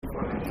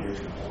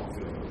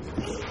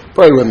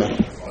Pray with me.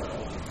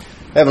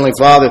 Heavenly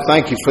Father,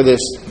 thank you for this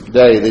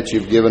day that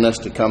you've given us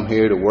to come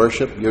here to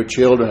worship your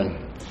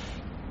children,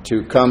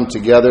 to come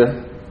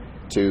together,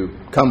 to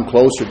come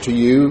closer to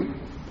you.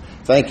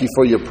 Thank you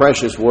for your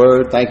precious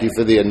word. Thank you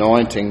for the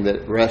anointing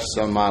that rests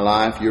on my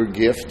life, your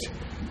gift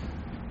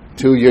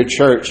to your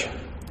church.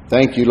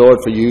 Thank you, Lord,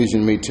 for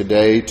using me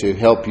today to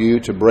help you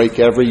to break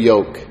every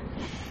yoke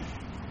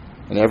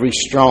and every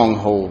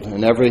stronghold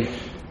and every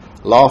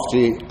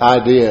lofty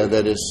idea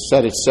that has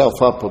set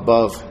itself up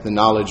above the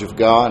knowledge of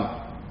God.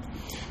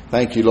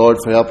 Thank you, Lord,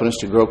 for helping us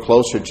to grow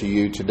closer to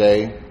you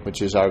today,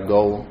 which is our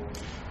goal.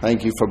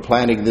 Thank you for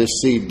planting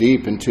this seed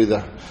deep into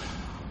the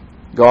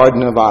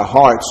garden of our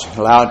hearts.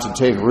 Allow it to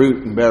take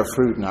root and bear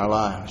fruit in our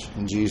lives.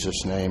 In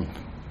Jesus' name,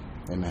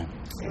 amen.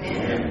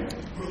 Amen.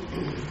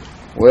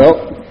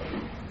 Well,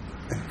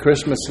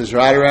 Christmas is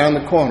right around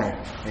the corner.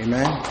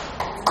 Amen.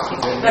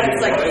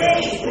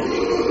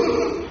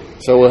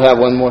 So we'll have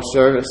one more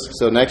service.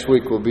 So next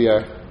week will be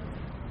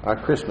our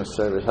Christmas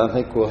service. I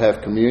think we'll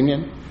have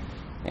communion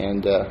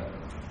and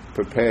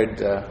prepared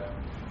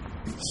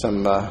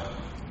some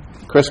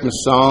Christmas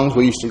songs.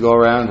 We used to go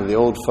around to the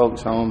old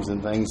folks' homes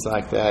and things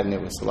like that, and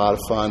it was a lot of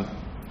fun.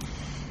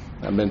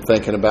 I've been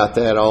thinking about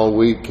that all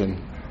week,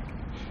 and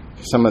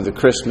some of the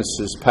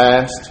Christmases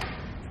past.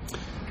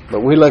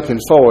 But we're looking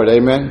forward,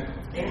 amen?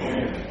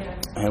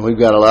 And we've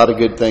got a lot of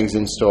good things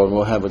in store.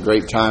 We'll have a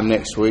great time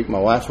next week. My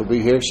wife will be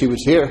here. She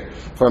was here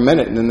for a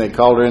minute, and then they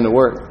called her into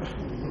work.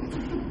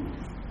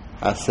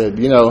 I said,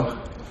 you know,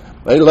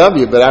 they love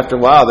you, but after a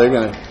while they're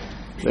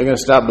gonna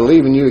stop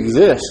believing you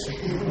exist.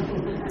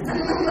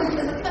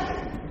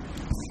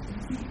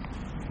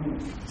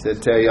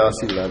 Said, tell y'all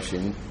she loves you,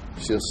 and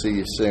she'll see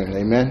you soon.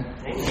 Amen.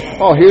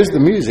 Oh, here's the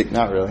music.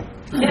 Not really.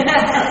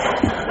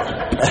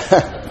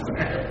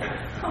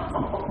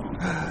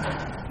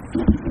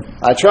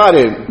 I try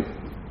to.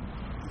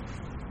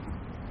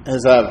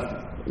 As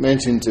I've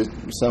mentioned to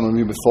some of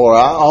you before,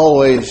 I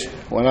always,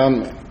 when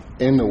I'm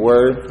in the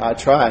Word, I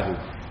try to.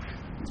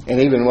 And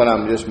even when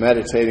I'm just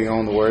meditating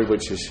on the Word,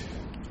 which is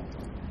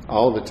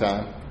all the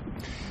time,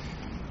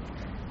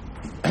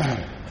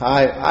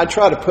 I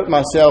try to put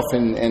myself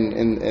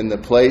in the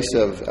place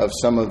of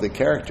some of the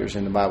characters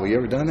in the Bible. You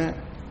ever done that?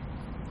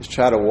 Just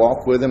try to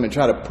walk with them and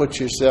try to put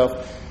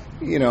yourself,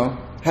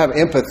 have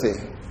empathy.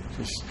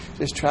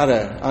 Just try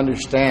to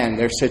understand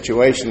their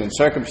situation and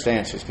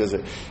circumstances, because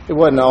it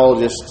wasn't all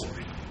just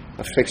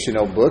a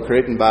fictional book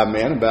written by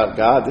men about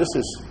God. This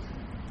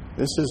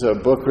is a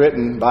book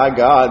written by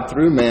God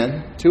through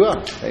men to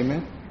us.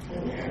 Amen.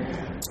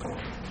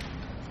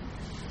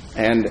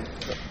 And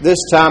this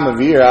time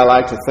of year, I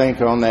like to think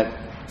on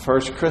that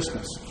first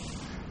Christmas.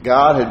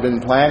 God had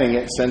been planning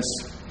it since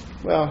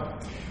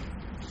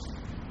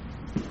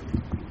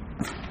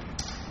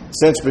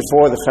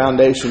before the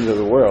foundations of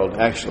the world.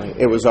 Actually,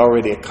 it was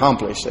already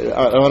accomplished.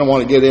 I don't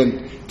want to get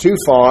in too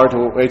far.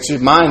 It's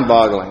just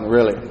mind-boggling,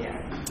 really.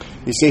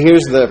 You see,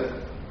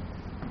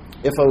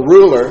 if a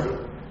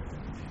ruler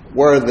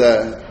were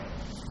the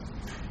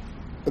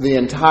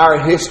entire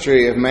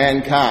history of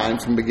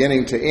mankind from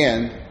beginning to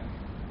end,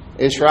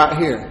 it's right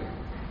here.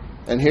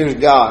 And here's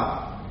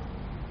God.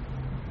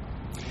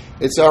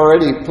 It's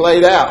already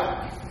played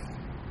out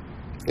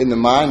in the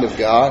mind of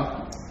God.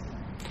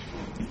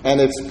 And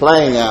it's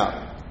playing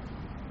out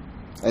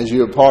as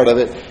you're a part of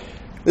it.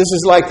 This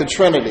is like the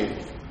Trinity.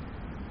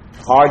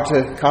 Hard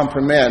to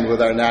comprehend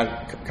with our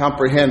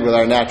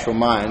natural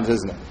minds,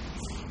 isn't it?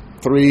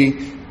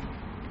 Three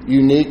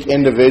unique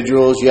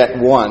individuals, yet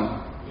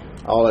one,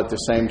 all at the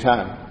same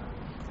time.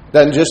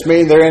 Doesn't just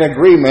mean they're in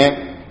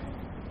agreement,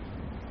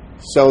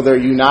 so they're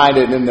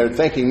united in their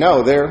thinking.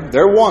 No, they're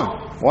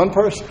one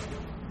person,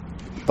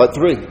 but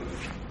three.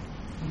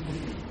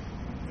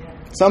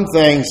 Some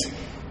things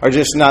are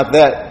just not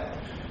that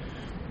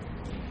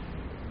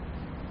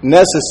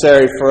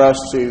necessary for us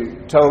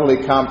to totally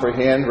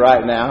comprehend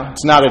right now.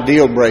 It's not a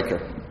deal breaker.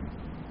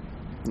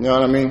 You know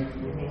what I mean?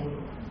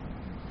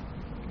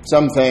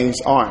 Some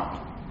things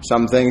aren't.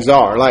 Some things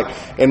are.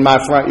 Like in my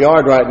front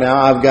yard right now,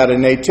 I've got a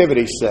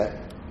nativity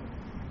set.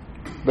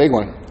 Big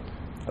one.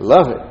 I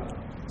love it.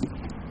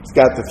 It's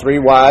got the three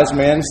wise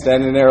men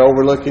standing there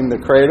overlooking the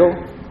cradle,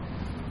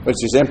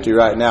 which is empty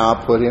right now.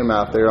 I put him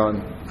out there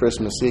on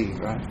Christmas Eve,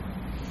 right?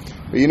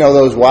 But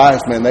those wise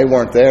men, they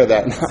weren't there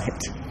that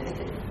night.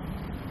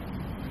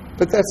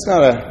 But that's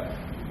not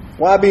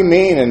why be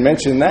mean and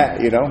mention that,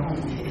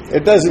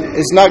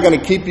 It's not going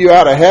to keep you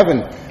out of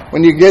heaven.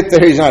 When you get there,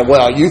 he's not,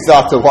 well, you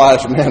thought the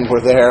wise men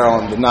were there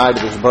on the night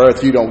of his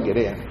birth, you don't get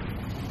in.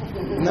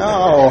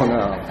 No.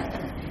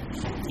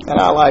 And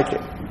I like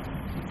it.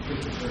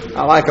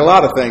 I like a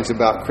lot of things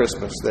about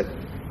Christmas that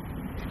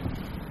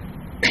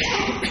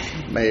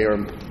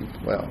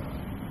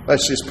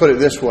let's just put it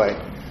this way.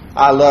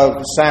 I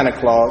love Santa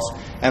Claus,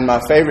 and my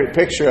favorite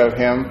picture of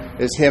him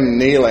is him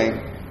kneeling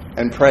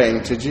and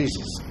praying to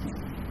Jesus.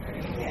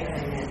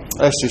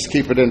 Let's just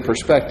keep it in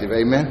perspective.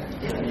 Amen?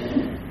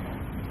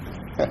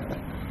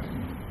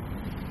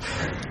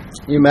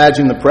 You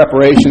imagine the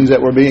preparations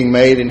that were being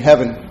made in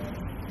heaven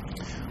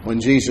when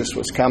Jesus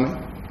was coming.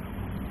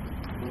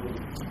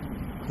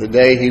 The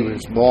day he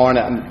was born,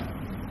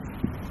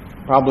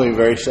 probably a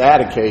very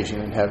sad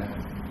occasion in heaven.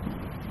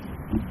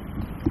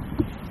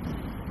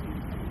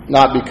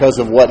 Not because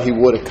of what he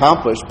would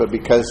accomplish, but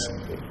because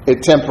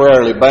it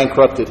temporarily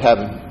bankrupted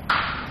heaven.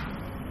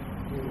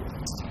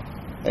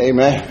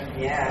 Amen.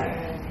 Yeah.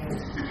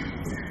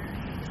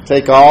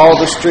 Take all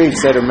the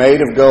streets that are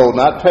made of gold,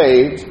 not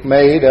paved,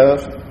 made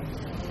of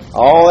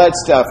all that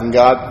stuff, and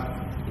God,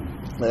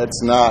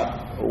 that's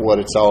not what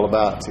it's all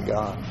about to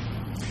God.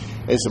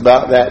 It's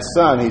about that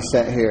Son he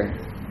sent here.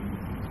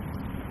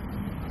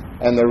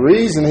 And the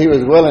reason he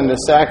was willing to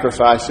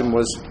sacrifice him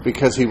was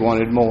because he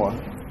wanted more.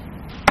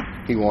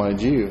 He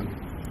wanted you,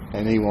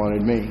 and he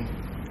wanted me.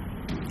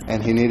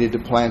 And he needed to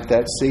plant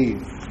that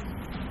seed,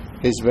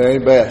 his very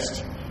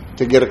best,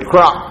 to get a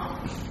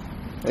crop.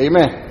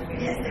 Amen.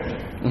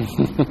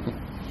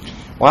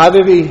 Why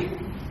did he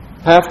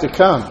have to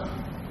come?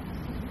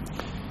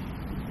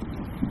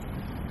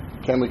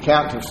 Can we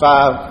count to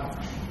 5?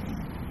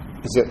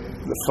 Is it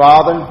the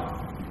Father,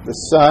 the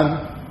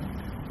Son,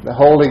 the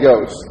Holy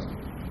Ghost?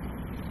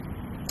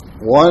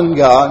 One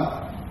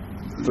God,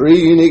 3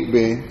 unique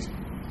beings.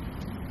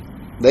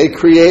 They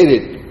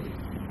created.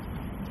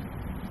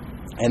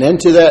 And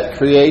into that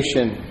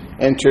creation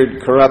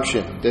entered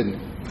corruption, didn't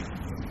it?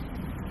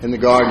 In the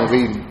Garden of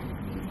Eden.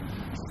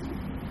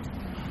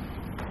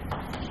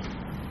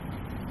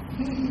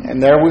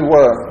 And there we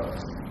were.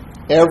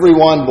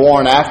 Everyone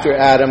born after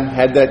Adam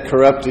had that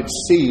corrupted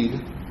seed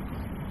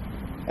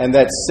and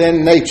that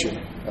sin nature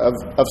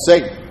of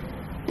Satan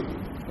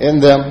in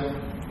them,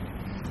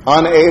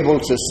 unable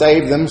to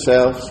save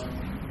themselves.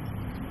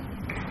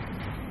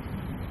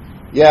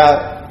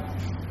 Yeah,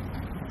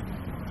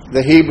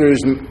 the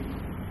Hebrews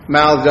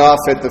mouthed off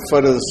at the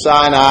foot of the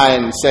Sinai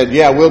and said,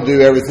 yeah, we'll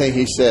do everything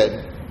he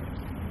said.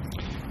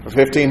 For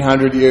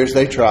 1,500 years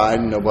they tried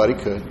and nobody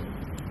could.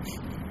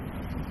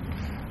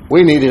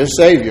 We needed a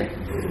Savior.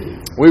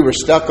 We were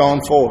stuck on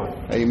 4.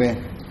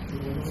 Amen.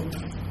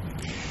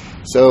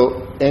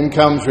 So in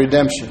comes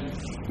redemption,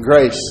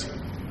 grace.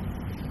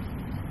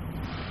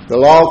 The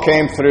law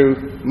came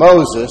through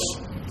Moses.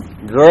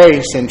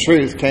 Grace and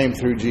truth came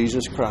through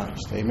Jesus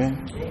Christ.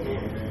 Amen.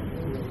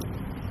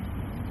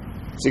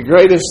 It's the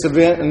greatest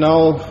event in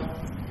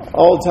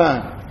all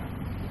time.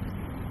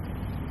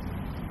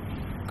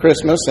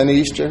 Christmas and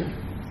Easter,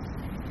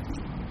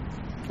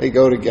 they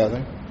go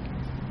together.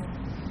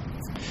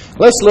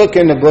 Let's look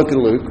in the book of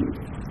Luke.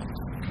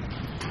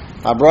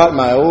 I brought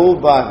my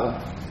old Bible.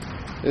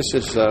 This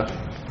is,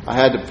 I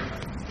had to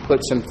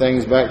put some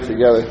things back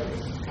together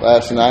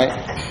last night.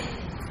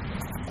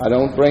 I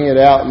don't bring it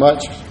out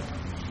much.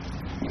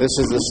 This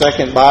is the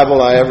second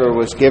Bible I ever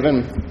was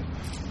given.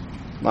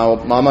 My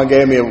mama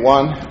gave me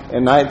one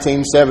in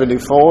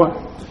 1974,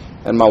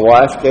 and my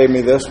wife gave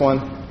me this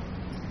one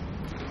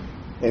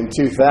in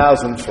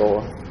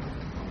 2004.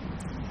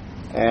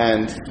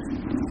 And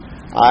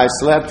I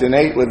slept and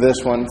ate with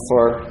this one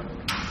for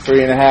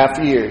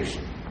 3.5 years,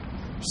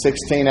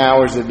 16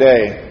 hours a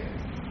day.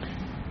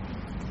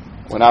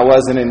 When I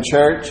wasn't in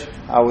church,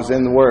 I was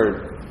in the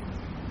Word.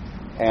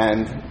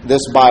 And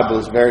this Bible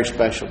is very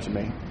special to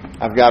me.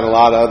 I've got a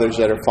lot of others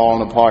that are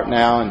falling apart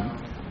now, and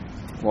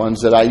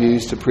ones that I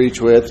use to preach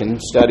with and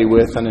study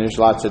with, and there's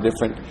lots of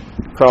different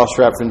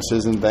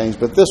cross-references and things.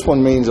 But this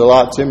one means a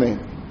lot to me.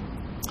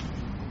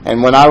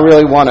 And when I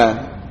really want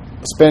to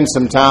spend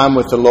some time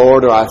with the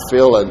Lord, or I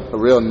feel a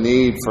real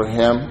need for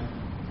Him,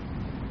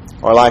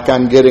 or like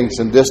I'm getting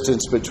some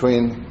distance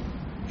between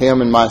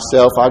Him and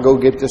myself, I go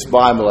get this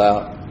Bible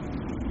out.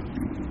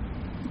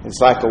 It's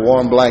like a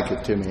warm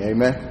blanket to me.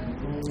 Amen.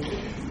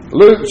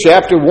 Luke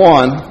chapter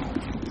 1.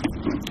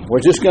 We're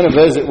just going to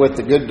visit with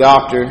the good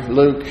doctor,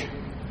 Luke.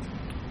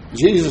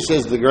 Jesus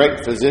is the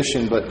great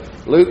physician,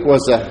 but Luke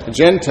was a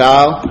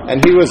Gentile,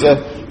 and he was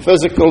a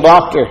physical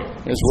doctor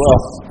as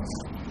well.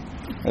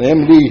 An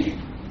MD,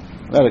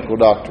 medical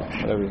doctor,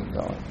 whatever you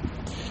call it.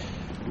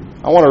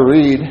 I want to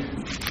read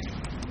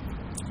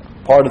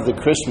part of the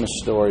Christmas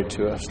story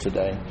to us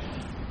today.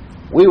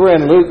 We were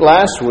in Luke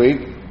last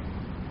week.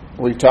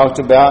 We talked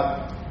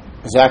about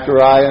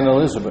Zechariah and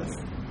Elizabeth,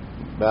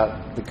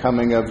 about the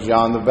coming of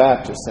John the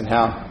Baptist, and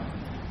how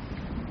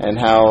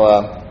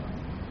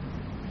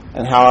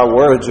our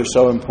words are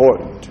so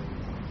important,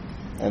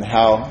 and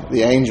how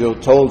the angel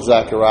told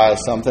Zechariah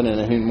something,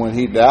 and when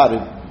he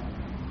doubted,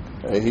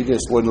 he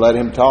just wouldn't let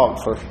him talk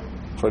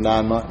for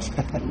 9 months.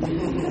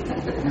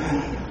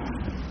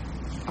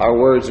 Our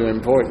words are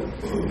important.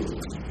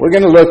 We're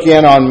going to look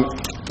in on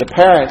the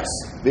parents,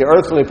 the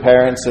earthly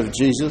parents of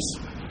Jesus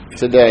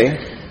today,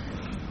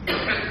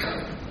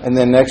 and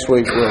then next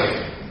week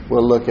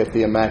we'll look at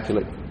the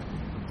Immaculate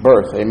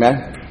Birth.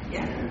 Amen?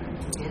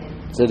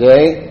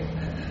 Today,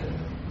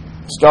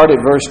 start at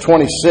verse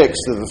 26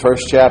 of the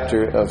first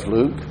chapter of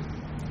Luke.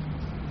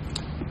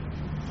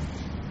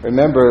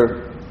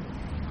 Remember,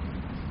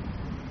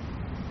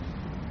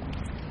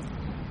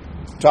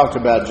 talked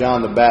about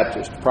John the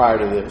Baptist prior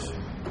to this,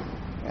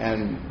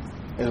 and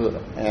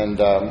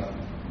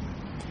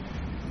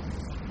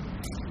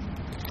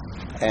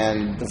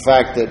and the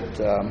fact that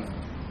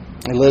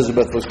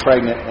Elizabeth was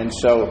pregnant. And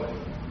so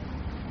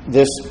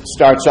this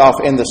starts off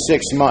in the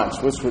 6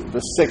 months, which was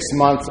the 6th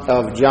month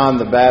of John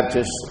the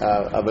Baptist,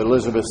 of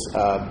Elizabeth's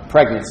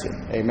pregnancy.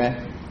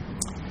 Amen.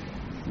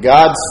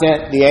 God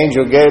sent the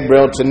angel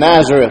Gabriel to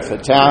Nazareth, a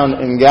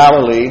town in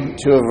Galilee,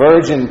 to a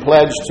virgin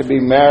pledged to be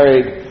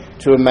married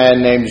to a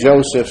man named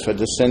Joseph, a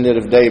descendant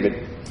of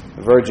David.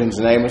 The virgin's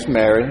name was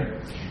Mary.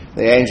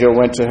 The angel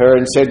went to her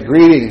and said,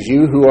 "Greetings,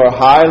 you who are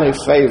highly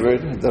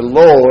favored. The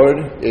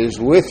Lord is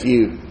with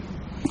you."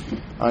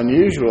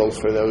 Unusual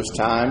for those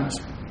times.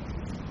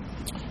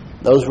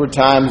 Those were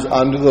times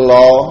under the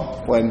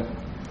law when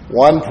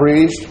one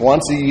priest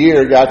once a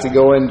year got to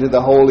go into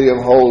the Holy of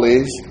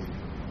Holies.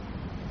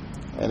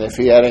 And if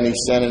he had any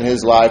sin in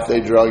his life, they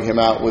drug him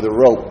out with a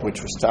rope,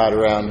 which was tied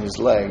around his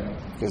leg,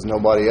 because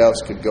nobody else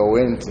could go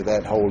into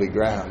that holy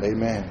ground.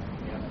 Amen.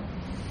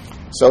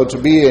 So to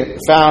be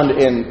found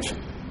in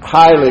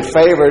highly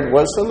favored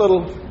was a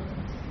little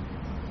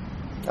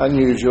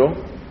unusual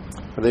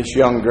for this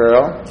young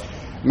girl.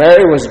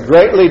 Mary was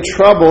greatly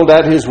troubled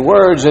at his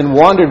words and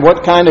wondered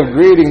what kind of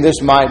greeting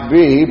this might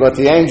be. But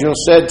the angel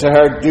said to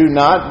her, "Do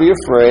not be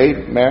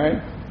afraid,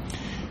 Mary.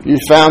 You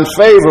found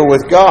favor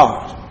with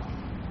God.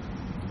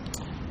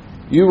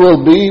 You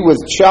will be with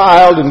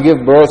child and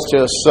give birth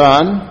to a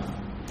son,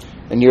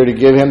 and you're to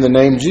give him the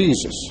name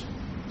Jesus.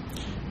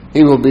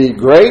 He will be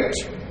great,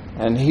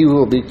 and he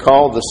will be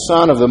called the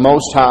Son of the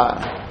Most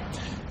High.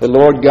 The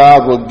Lord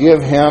God will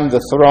give him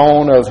the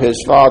throne of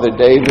his father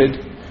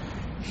David,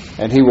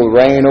 and he will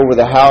reign over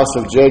the house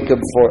of Jacob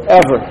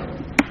forever.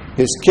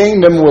 His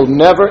kingdom will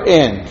never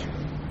end."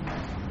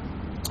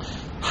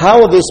 How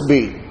will this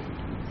be?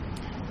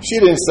 She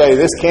didn't say,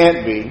 "This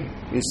can't be,"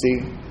 you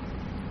see.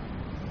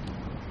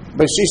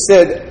 But she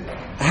said,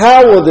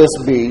 "How will this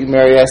be?"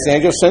 Mary asked the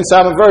angel, "since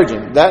I'm a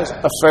virgin?" That's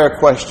a fair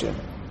question.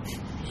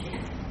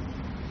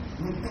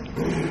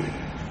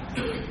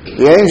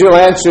 The angel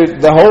answered,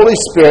 "The Holy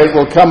Spirit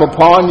will come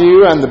upon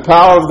you, and the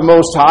power of the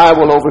Most High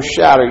will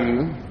overshadow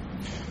you.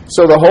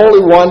 So the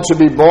Holy One to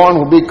be born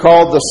will be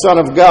called the Son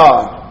of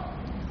God.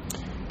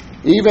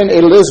 Even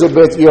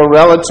Elizabeth, your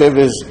relative,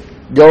 is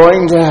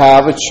going to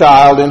have a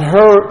child in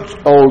her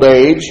old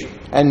age,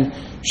 and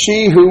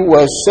she who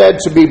was said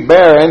to be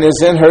barren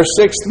is in her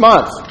 6th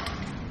month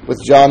with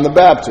John the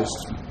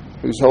Baptist,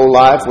 whose whole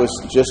life was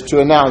just to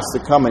announce the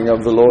coming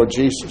of the Lord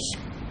Jesus.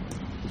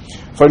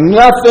 For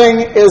nothing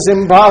is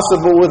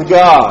impossible with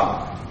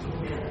God."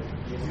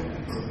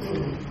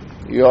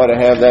 You ought to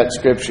have that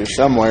scripture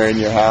somewhere in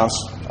your house,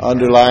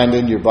 underlined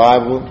in your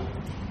Bible,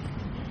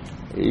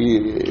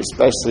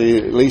 especially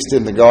at least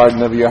in the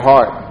garden of your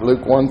heart.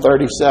 Luke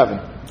 1:37.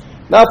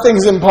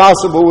 Nothing's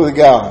impossible with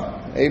God.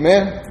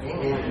 Amen?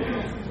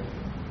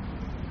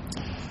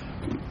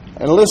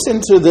 And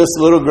listen to this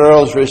little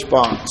girl's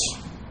response.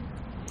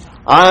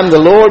 "I am the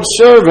Lord's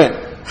servant,"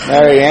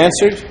 Mary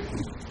answered.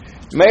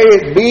 "May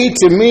it be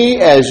to me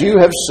as you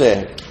have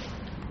said."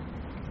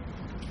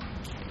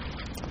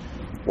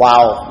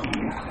 Wow.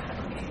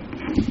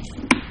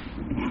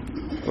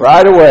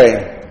 Right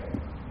away,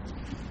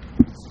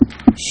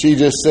 she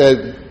just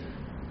said,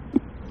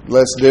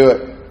 "Let's do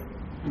it."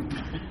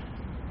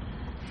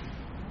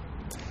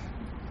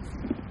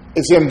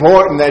 It's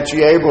important that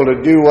you're able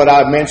to do what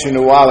I mentioned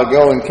a while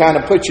ago and kind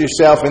of put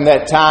yourself in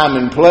that time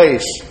and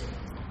place.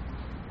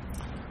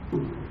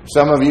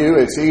 Some of you,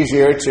 it's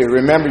easier to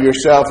remember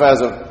yourself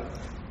as a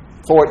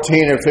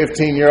 14 or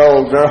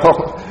 15-year-old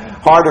girl.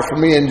 Harder for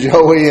me and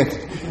Joey and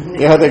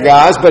the other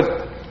guys,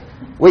 but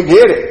we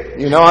get it.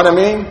 You know what I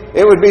mean?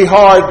 It would be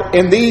hard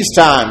in these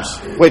times,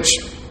 which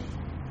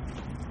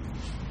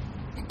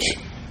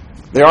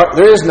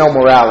there is no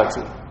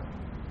morality.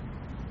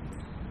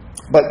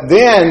 But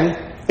then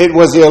it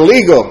was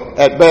illegal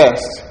at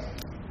best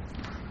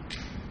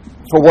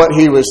for what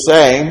he was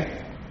saying.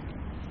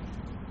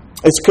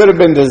 It could have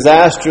been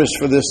disastrous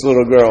for this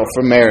little girl,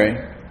 for Mary.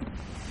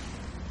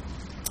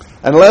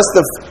 Unless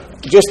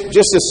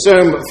just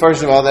assume,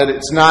 first of all, that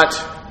it's not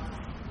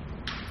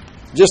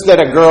just that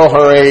a girl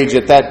her age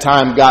at that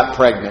time got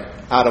pregnant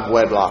out of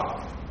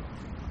wedlock.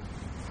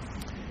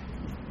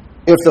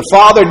 If the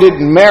father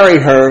didn't marry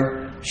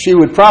her, she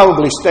would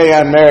probably stay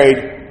unmarried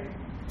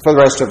for the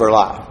rest of her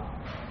life.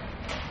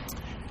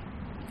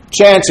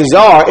 Chances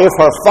are, if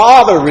her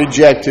father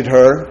rejected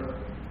her,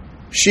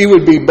 she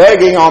would be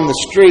begging on the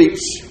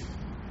streets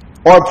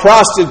or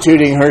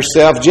prostituting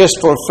herself just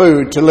for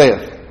food to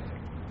live.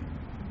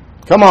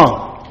 Come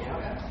on.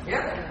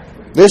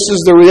 This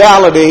is the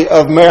reality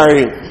of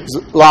Mary's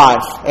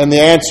life and the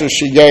answer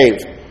she gave,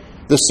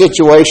 the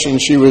situation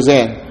she was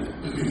in.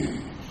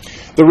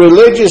 The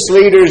religious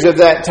leaders of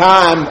that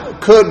time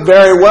could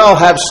very well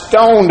have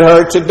stoned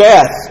her to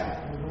death.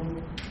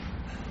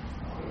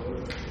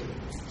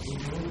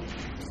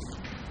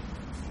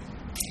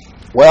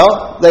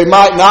 Well, they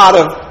might not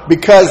have,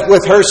 because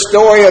with her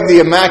story of the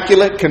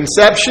Immaculate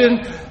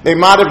Conception, they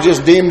might have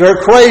just deemed her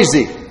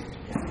crazy.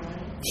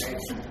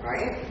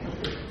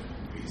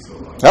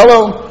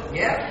 Hello?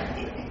 Yeah.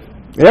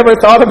 You ever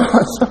thought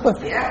about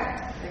something?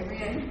 Yeah.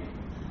 Amen.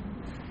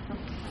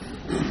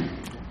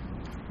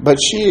 But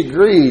she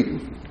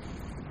agreed.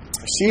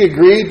 She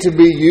agreed to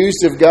be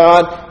used of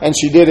God, and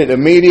she did it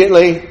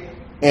immediately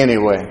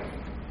anyway.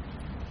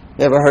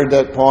 You ever heard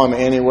that poem,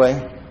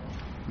 Anyway,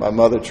 by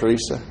Mother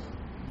Teresa?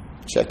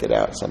 Check it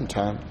out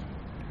sometime.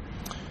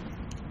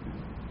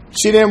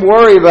 She didn't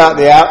worry about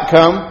the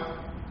outcome.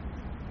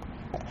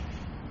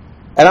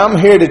 And I'm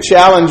here to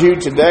challenge you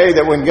today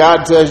that when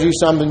God tells you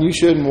something, you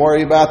shouldn't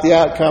worry about the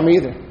outcome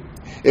either.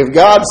 If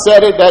God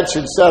said it, that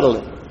should settle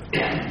it.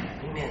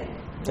 Amen.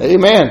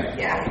 Amen.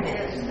 Yeah,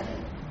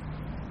 amen.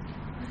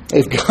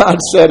 If God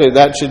said it,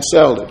 that should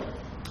settle it.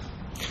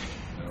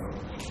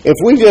 If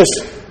we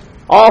just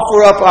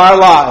offer up our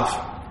life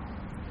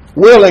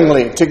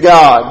willingly to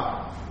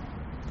God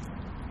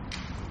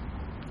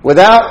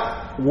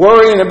without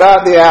worrying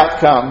about the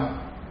outcome,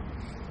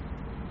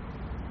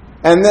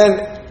 and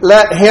then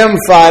let Him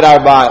fight our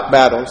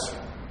battles,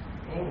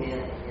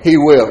 Amen. He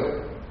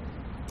will.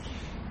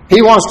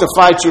 He wants to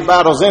fight your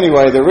battles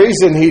anyway. The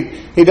reason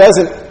He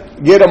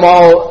doesn't get them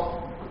all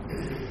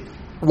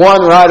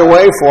won right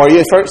away for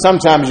you.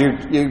 Sometimes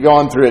you're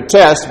going through a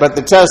test, but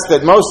the test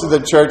that most of the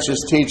church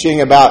is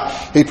teaching about,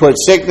 He put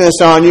sickness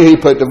on you, He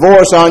put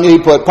divorce on you, He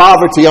put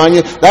poverty on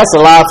you, that's a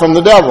lie from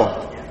the devil.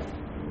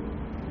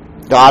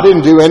 God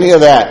didn't do any of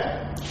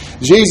that.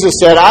 Jesus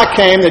said, I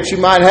came that you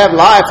might have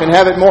life and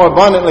have it more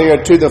abundantly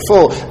or to the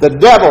full. The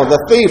devil, the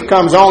thief,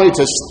 comes only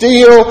to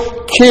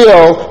steal,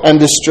 kill, and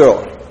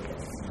destroy.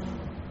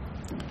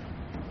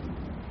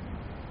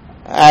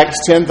 Acts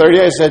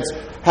 10:38 says,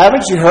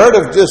 haven't you heard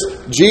of this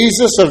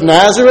Jesus of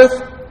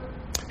Nazareth?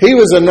 He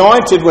was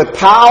anointed with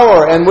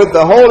power and with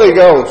the Holy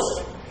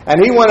Ghost.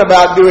 And He went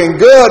about doing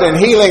good and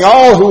healing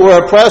all who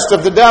were oppressed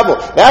of the devil.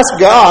 That's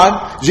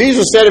God.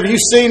 Jesus said, if you've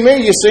seen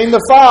me, you've seen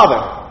the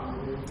Father.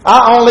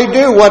 I only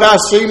do what I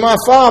see my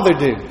Father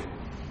do.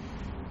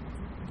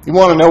 You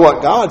want to know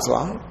what God's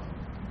like?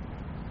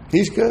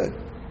 He's good.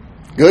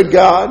 Good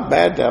God,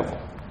 bad devil.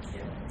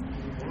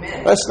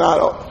 Let's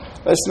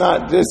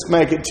not just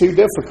make it too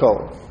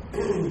difficult.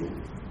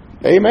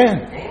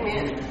 Amen.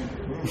 Amen.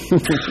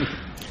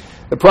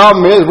 The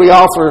problem is we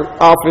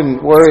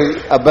often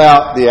worry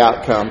about the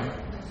outcome,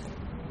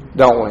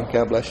 don't we?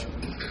 God bless you.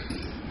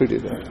 Who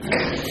did that?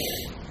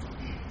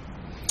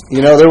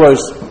 You know,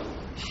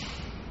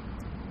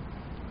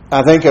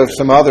 I think of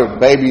some other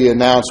baby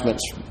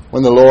announcements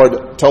when the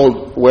Lord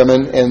told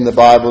women in the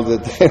Bible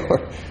that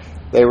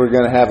they were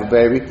going to have a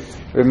baby.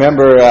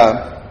 Remember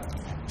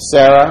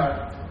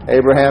Sarah,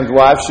 Abraham's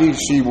wife?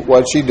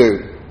 What'd she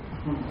do?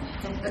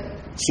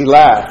 She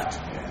laughed,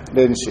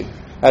 didn't she?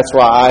 That's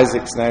why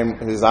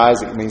his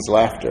Isaac means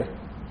laughter.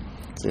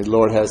 See, the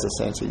Lord has a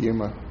sense of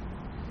humor.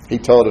 He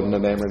told him to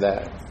name her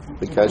that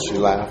because she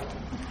laughed.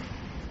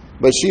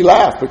 But she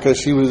laughed because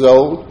she was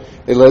old.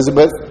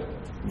 Elizabeth,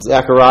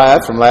 Zechariah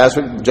from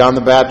Lazarus, John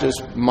the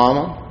Baptist's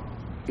mama.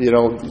 You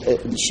know,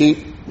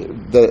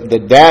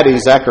 the daddy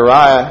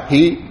Zechariah,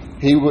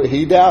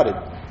 he doubted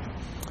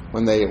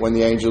when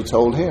the angel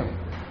told him.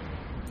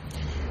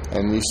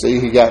 And you see,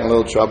 he got in a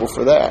little trouble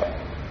for that.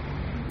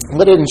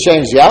 But it didn't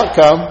change the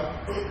outcome.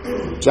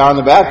 John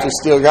the Baptist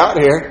still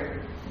got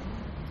here.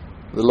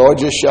 The Lord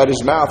just shut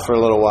his mouth for a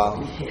little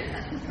while.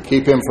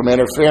 Keep him from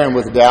interfering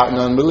with doubt and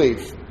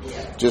unbelief.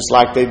 Just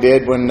like they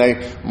did when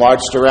they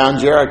marched around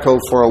Jericho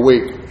for a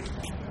week.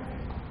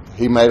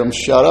 He made them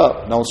shut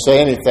up. Don't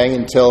say anything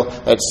until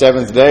that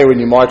seventh day when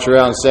you march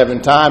around 7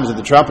 times and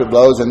the trumpet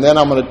blows. And then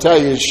I'm going to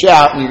tell you to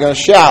shout, and you're going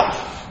to shout.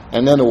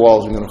 And then the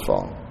walls are going to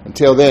fall.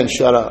 Until then,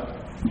 shut up.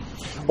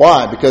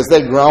 Why? Because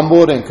they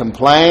grumbled and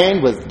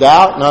complained with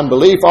doubt and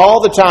unbelief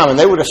all the time. And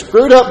they would have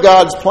screwed up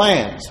God's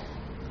plans.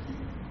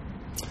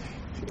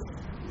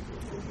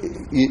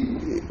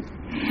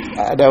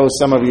 I know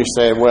some of you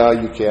say, well,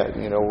 you can't,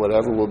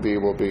 whatever will be,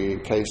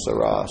 que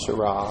sera,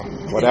 sera.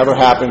 Whatever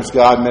happens,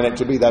 God meant it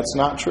to be. That's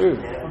not true.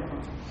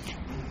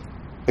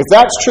 If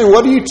that's true,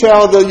 what do you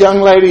tell the young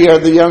lady or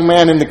the young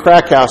man in the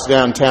crack house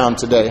downtown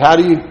today? How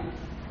do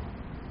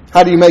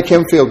you make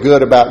him feel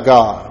good about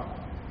God?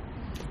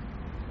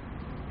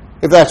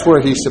 If that's where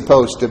he's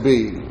supposed to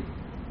be.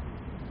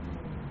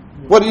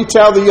 What do you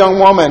tell the young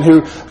woman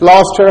who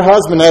lost her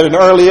husband at an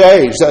early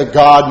age? That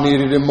God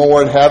needed him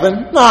more in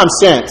heaven?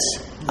 Nonsense.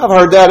 I've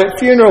heard that at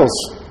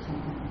funerals.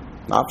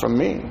 Not from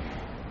me.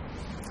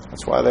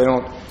 That's why they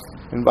don't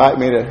invite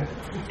me to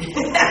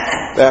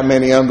that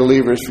many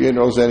unbelievers'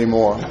 funerals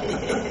anymore.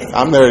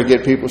 I'm there to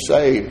get people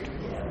saved.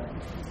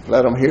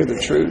 Let them hear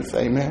the truth.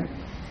 Amen.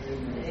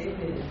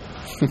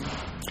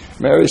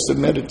 Mary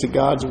submitted to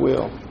God's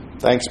will.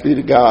 Thanks be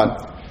to God.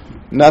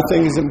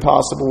 Nothing is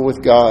impossible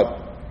with God.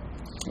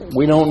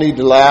 We don't need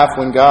to laugh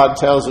when God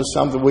tells us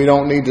something. We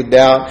don't need to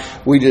doubt.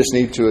 We just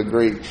need to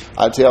agree.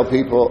 I tell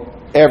people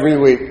every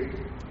week,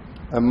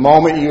 the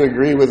moment you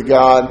agree with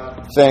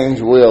God,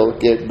 things will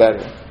get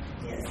better.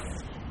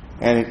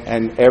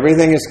 And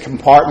everything is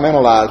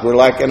compartmentalized. We're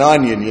like an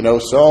onion,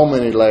 so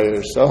many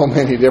layers, so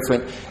many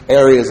different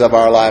areas of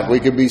our life. We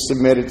could be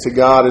submitted to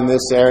God in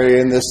this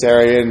area,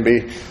 and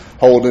be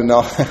holding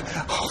all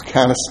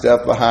kind of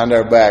stuff behind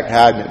our back,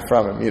 hiding it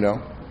from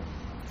Him,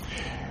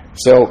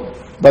 So,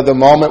 but the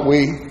moment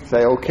we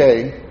say,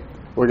 okay,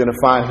 we're going to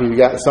find He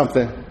got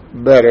something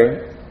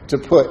better to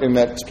put in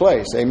that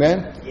place.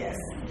 Amen? Yes.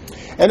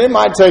 And it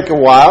might take a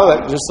while,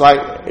 that just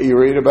like you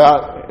read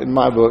about in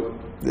my book,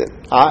 that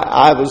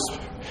I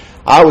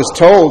was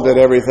told that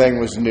everything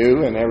was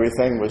new and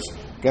everything was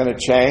going to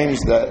change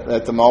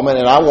at the moment,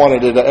 and I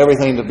wanted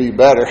everything to be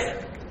better.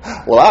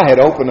 Well, I had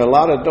opened a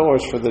lot of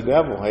doors for the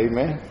devil,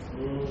 amen?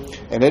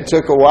 And it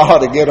took a while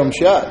to get them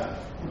shut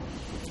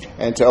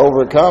and to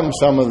overcome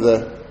some of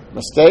the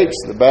mistakes,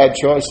 the bad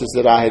choices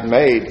that I had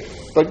made.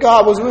 But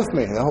God was with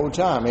me the whole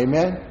time,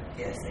 amen?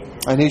 Yes, amen.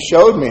 And He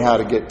showed me how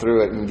to get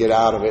through it and get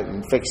out of it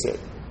and fix it.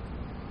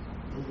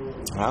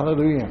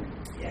 Hallelujah.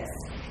 Yes.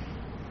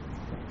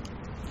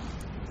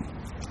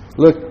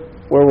 Look,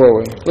 where were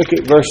we? Look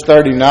at verse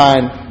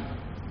 39.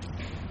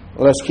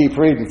 Let's keep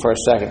reading for a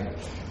second.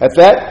 At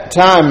that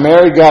time,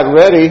 Mary got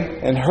ready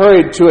and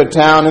hurried to a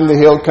town in the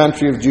hill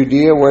country of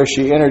Judea, where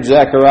she entered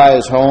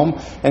Zechariah's home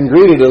and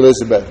greeted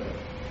Elizabeth.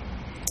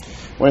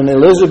 When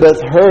Elizabeth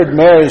heard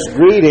Mary's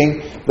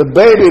greeting, the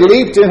baby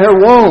leaped in her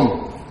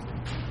womb.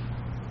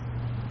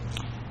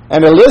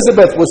 And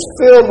Elizabeth was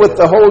filled with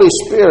the Holy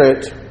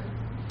Spirit.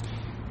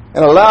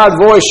 In a loud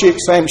voice, she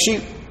exclaimed,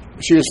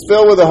 she was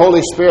filled with the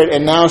Holy Spirit,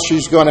 and now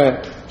she's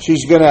gonna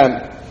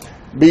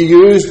be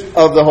used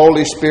of the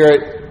Holy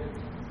Spirit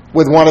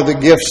with one of the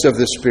gifts of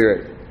the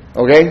Spirit.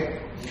 Okay?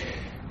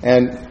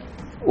 And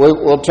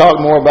we'll talk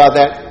more about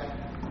that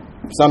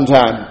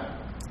sometime.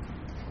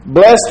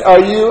 Blessed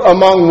are you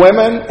among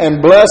women, and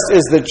blessed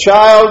is the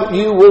child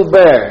you will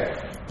bear.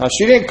 Now,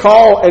 she didn't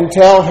call and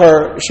tell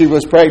her she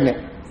was pregnant.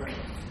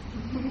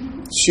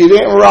 She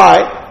didn't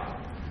write.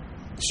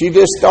 She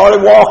just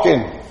started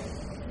walking.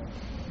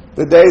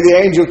 The day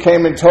the angel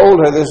came and told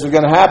her this was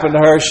going to happen to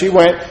her, she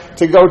went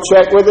to go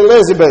check with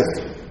Elizabeth,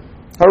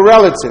 her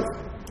relative,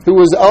 who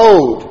was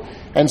old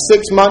and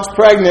 6 months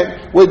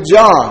pregnant with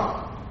John.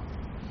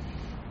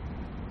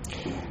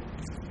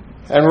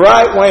 And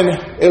right when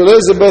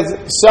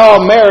Elizabeth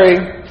saw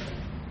Mary,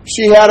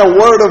 she had a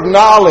word of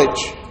knowledge,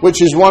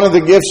 which is one of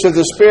the gifts of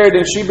the Spirit,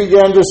 and she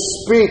began to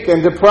speak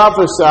and to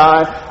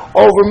prophesy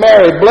over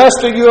Mary.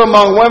 Blessed are you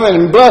among women,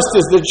 and blessed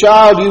is the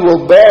child you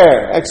will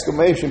bear!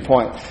 Exclamation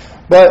point.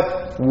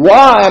 But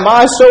why am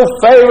I so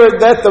favored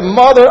that the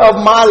mother of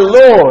my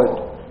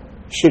Lord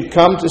should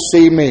come to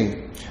see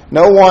me?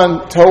 No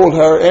one told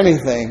her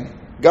anything.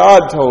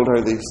 God told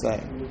her these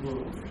things.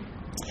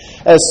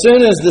 As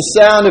soon as the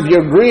sound of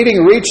your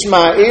greeting reached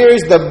my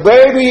ears, the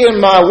baby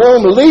in my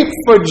womb leaped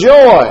for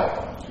joy.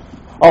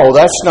 Oh,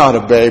 that's not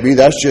a baby.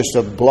 That's just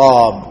a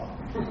blob.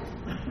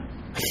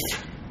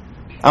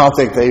 I don't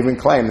think they even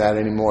claim that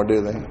anymore,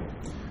 do they?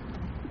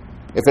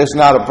 If it's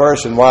not a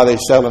person, why are they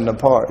selling the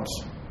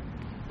parts?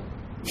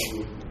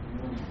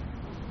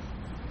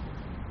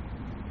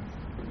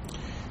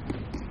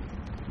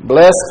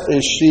 Blessed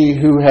is she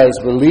who has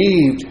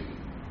believed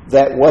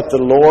that what the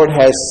Lord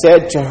has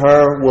said to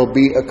her will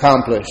be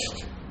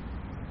accomplished.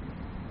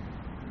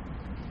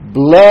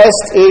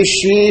 Blessed is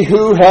she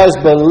who has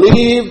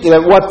believed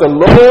that what the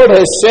Lord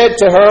has said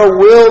to her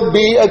will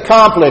be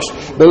accomplished.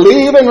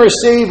 Believe and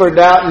receive, or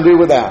doubt and do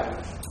without.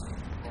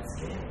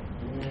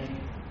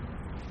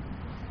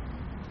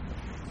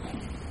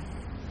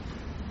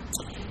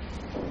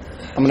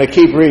 I'm going to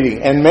keep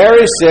reading. And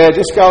Mary said,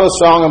 just got a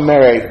song of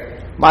Mary.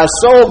 My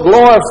soul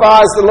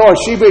glorifies the Lord.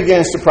 She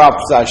begins to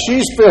prophesy.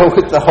 She's filled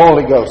with the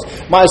Holy Ghost.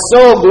 My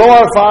soul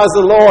glorifies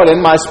the Lord,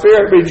 and my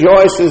spirit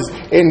rejoices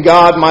in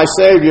God my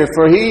Savior,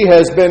 for He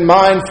has been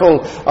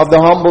mindful of the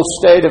humble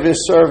state of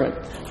His servant.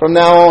 From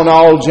now on,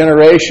 all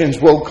generations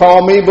will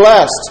call me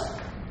blessed.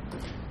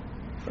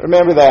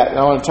 Remember that, and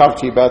I want to talk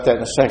to you about that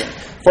in a second.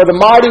 For the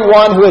mighty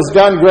one who has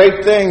done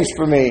great things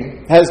for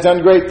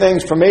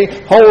me,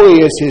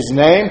 holy is His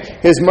name.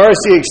 His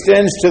mercy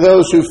extends to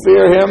those who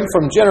fear Him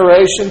from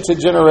generation to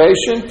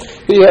generation.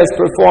 He has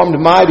performed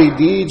mighty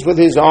deeds with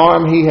His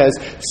arm. He has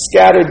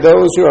scattered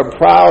those who are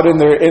proud in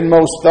their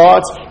inmost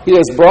thoughts. He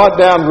has brought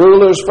down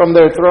rulers from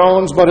their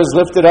thrones, but has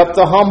lifted up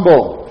the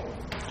humble.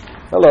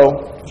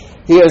 Hello.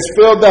 He has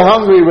filled the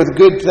hungry with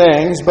good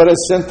things, but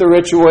has sent the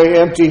rich away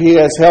empty. He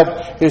has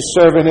helped His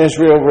servant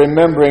Israel,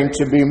 remembering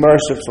to be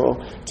merciful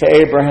to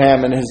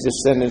Abraham and his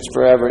descendants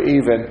forever,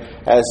 even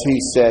as He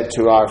said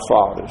to our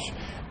fathers.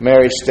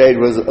 Mary stayed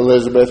with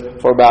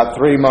Elizabeth for about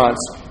 3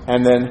 months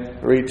and then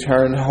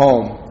returned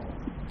home.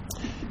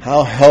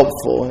 How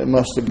helpful it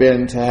must have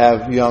been to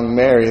have young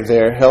Mary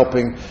there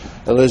helping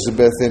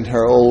Elizabeth in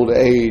her old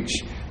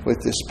age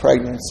with this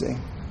pregnancy.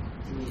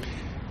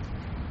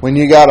 When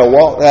you got to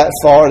walk that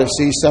far to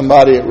see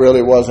somebody, it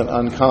really wasn't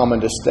uncommon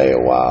to stay a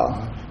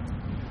while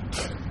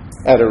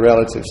at a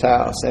relative's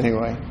house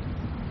anyway.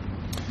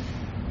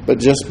 But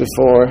just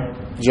before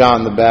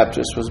John the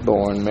Baptist was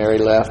born, Mary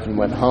left and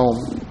went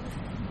home.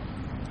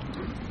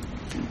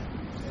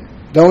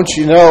 Don't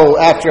you know,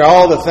 after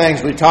all the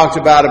things we talked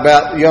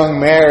about young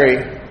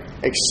Mary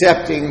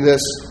accepting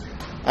this,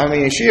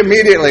 she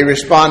immediately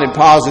responded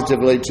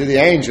positively to the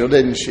angel,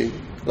 didn't she?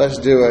 Let's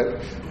do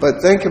it. But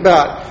think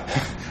about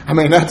I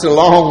mean, that's a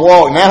long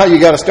walk. Now you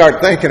got to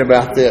start thinking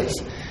about this.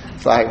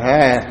 It's like,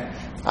 man,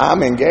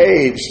 I'm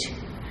engaged.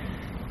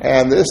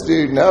 And this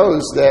dude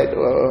knows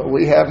that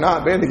we have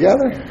not been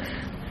together.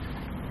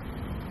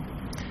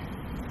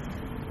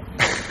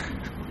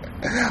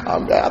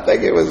 I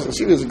think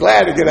she was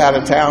glad to get out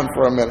of town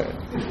for a minute.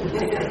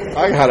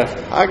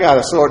 I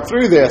gotta sort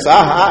through this.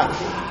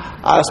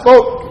 I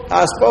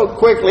spoke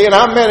quickly and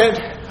I meant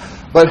it,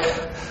 but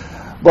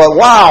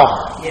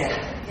wow.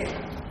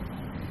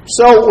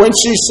 So when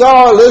she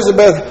saw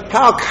Elizabeth,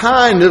 how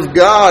kind of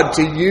God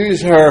to use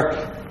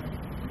her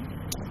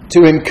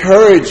to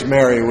encourage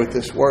Mary with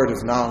this word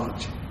of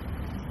knowledge.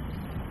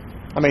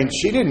 I mean,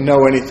 she didn't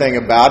know anything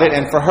about it,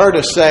 and for her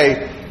to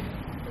say,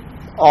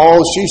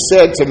 all she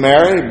said to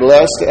Mary,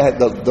 blessed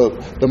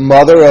the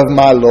mother of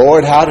my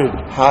Lord, how am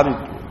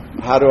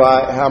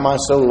I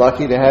so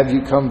lucky to have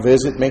you come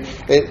visit me?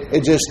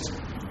 It just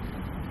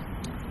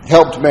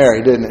helped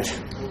Mary, didn't it?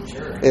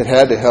 Sure. It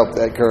had to help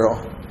that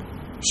girl.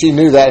 She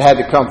knew that had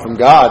to come from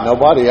God.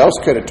 Nobody else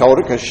could have told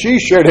her, because she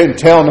sure didn't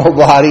tell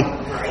nobody.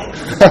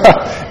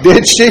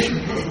 Did she?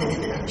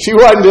 She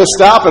wasn't just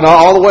stopping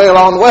all the way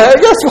along the way. Hey,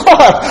 guess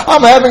what?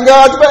 I'm having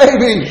God's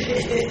baby.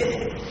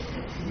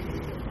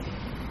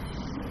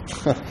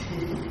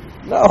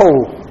 No.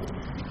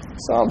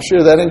 So I'm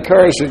sure that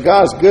encouraged her.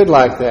 God's good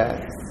like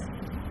that.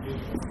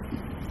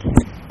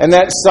 And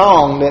that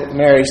song that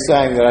Mary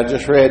sang that I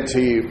just read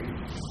to you,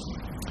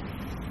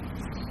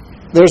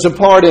 there's a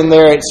part in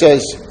there, it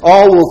says,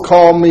 all will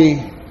call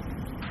me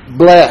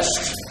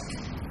blessed.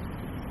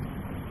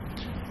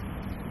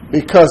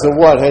 Because of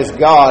what has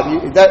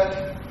God.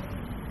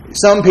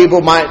 Some people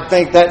might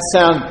think that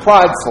sounds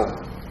prideful.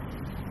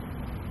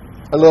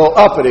 A little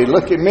uppity.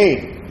 Look at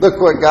me.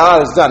 Look what God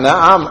has done. Now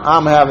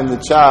I'm having the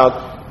child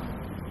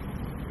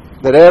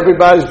that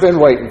everybody's been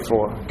waiting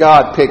for.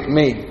 God picked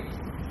me.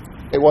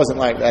 It wasn't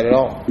like that at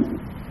all.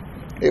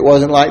 It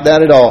wasn't like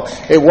that at all.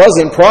 It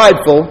wasn't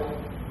prideful.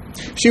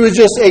 She was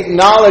just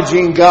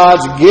acknowledging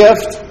God's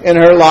gift in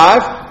her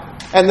life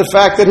and the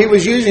fact that He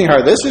was using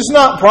her. This is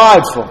not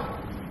prideful.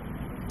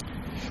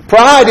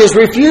 Pride is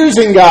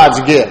refusing God's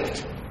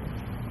gift.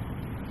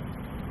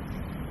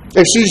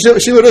 If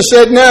she would have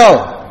said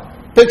no,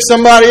 pick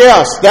somebody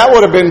else, that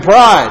would have been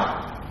pride.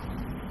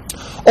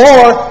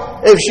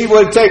 Or if she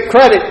would take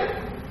credit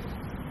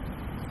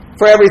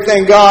for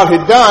everything God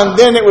had done,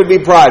 then it would be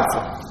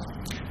prideful.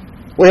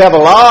 We have a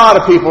lot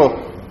of people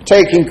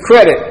taking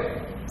credit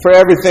for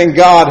everything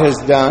God has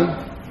done.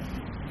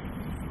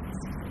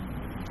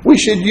 We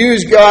should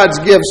use God's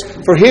gifts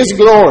for His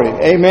glory.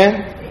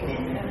 Amen?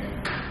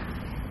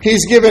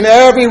 He's given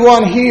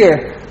everyone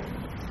here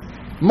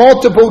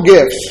multiple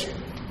gifts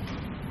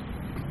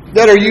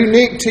that are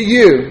unique to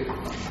you.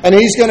 And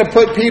He's going to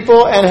put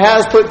people and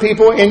has put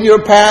people in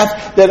your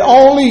path that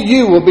only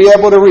you will be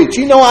able to reach.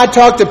 You know, I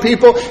talk to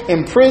people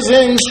in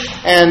prisons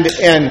and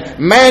in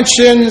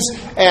mansions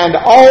and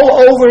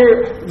all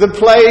over the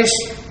place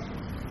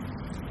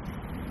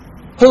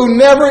who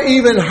never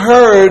even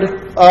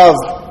heard of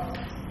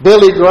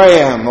Billy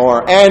Graham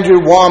or Andrew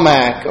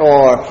Womack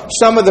or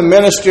some of the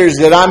ministers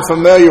that I'm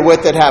familiar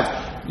with that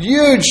have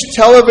huge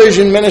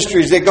television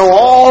ministries that go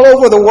all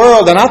over the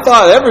world, and I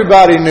thought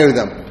everybody knew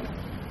them.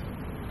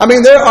 I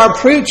mean, there are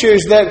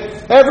preachers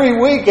that every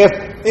week, if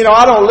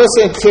I don't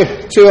listen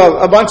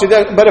to a bunch of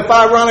that, but if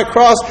I run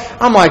across,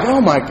 I'm like,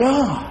 oh my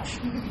gosh.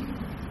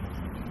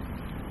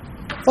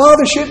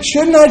 Father,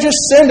 shouldn't I just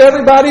send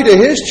everybody to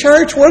His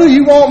church? What do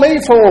you want me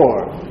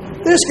for?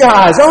 This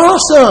guy's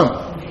awesome.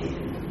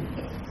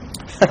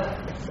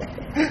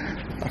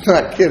 I'm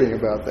not kidding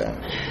about that.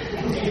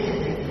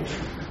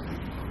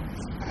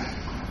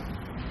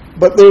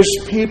 But there's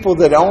people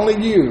that only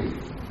you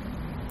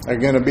are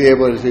going to be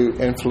able to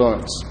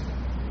influence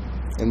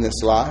in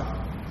this life.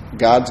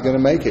 God's going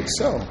to make it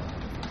so.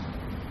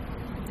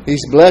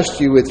 He's blessed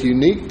you with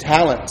unique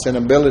talents and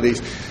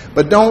abilities.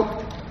 But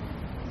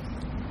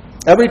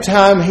every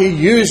time He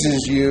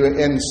uses you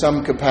in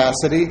some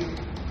capacity,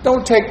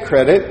 don't take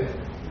credit.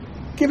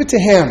 Give it to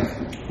Him.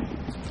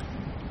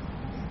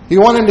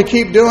 You want Him to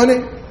keep doing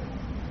it?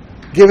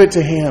 Give it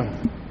to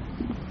Him.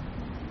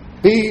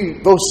 Be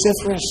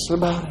vociferous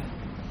about it.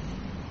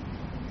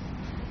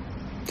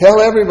 Tell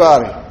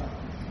everybody,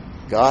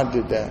 God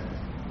did that.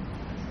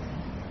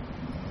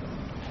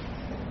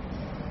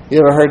 You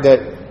ever heard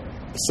that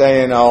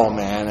saying, oh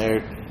man,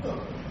 they're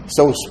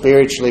so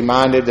spiritually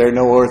minded, they're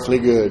no earthly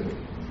good?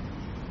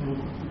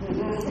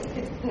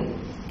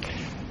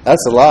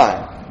 That's a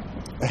lie.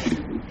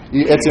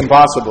 It's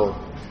impossible.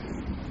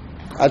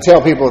 I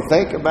tell people,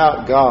 think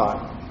about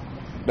God.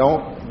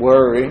 Don't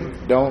worry.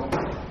 Don't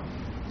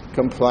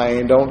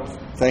complain. Don't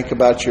think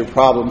about your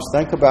problems.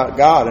 Think about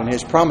God and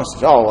His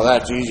promises. Oh, well,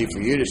 that's easy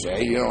for you to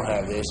say. You don't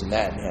have this and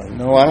that.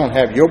 No, I don't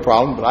have your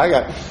problem, but I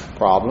got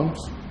problems.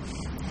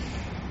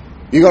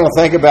 You're going to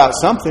think about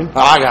something. Oh,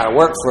 I got to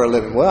work for a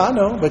living. Well, I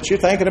know, but you're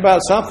thinking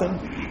about something.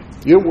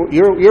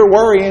 You're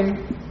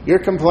worrying. You're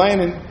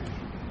complaining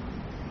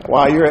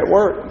while you're at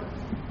work.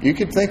 You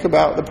could think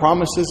about the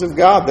promises of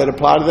God that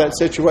apply to that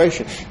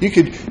situation. You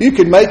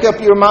could make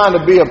up your mind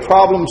to be a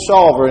problem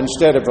solver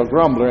instead of a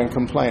grumbler and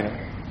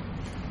complainer.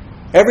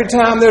 Every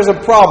time there's a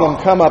problem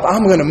come up,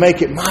 I'm going to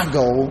make it my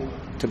goal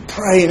to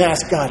pray and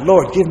ask God,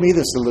 Lord, give me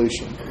the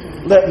solution.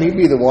 Let me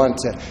be the one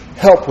to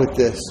help with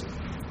this.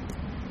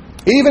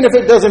 Even if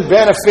it doesn't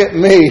benefit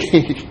me,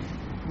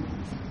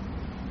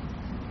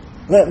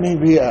 let me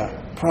be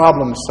a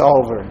problem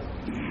solver.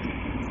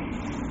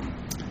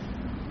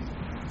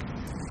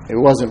 It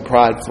wasn't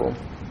prideful.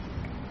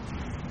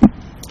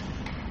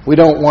 We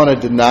don't want to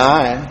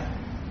deny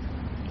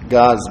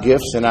God's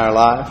gifts in our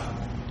life.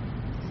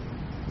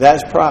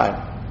 That's pride.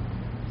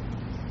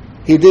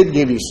 He did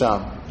give you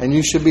some, and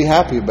you should be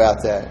happy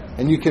about that.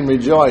 And you can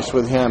rejoice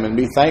with Him and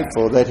be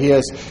thankful that He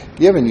has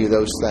given you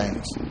those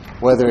things.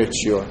 Whether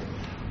it's you're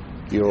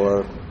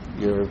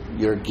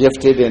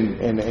gifted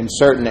in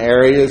certain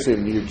areas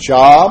in your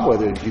job,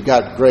 whether you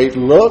got great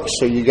looks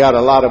or you got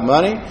a lot of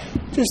money,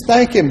 just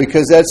thank Him,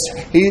 because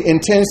He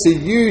intends to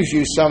use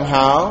you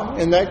somehow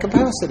in that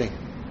capacity.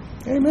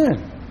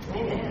 Amen.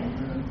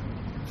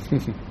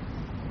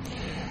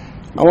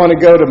 I want to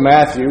go to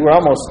Matthew. We're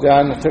almost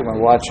done. I took my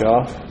watch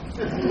off.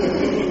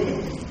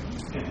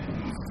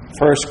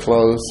 First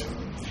close.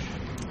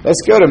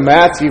 Let's go to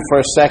Matthew for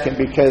a second,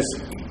 because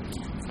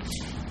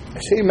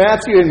see,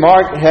 Matthew and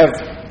Mark have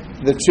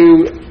the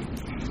two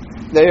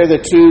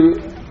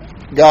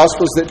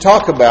Gospels that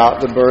talk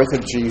about the birth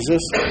of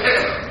Jesus.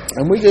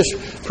 And we're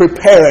just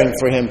preparing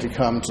for Him to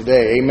come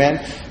today. Amen.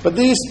 But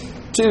these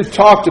two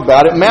talked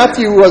about it.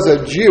 Matthew was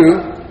a Jew,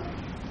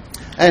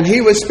 and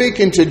he was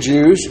speaking to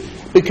Jews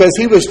because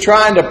he was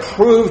trying to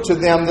prove to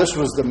them this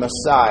was the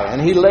Messiah.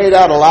 And he laid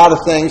out a lot of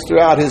things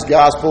throughout his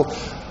Gospel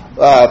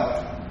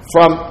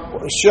from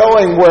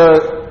showing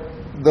where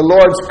the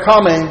Lord's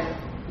coming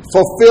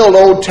fulfilled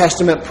Old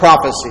Testament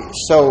prophecies.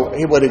 So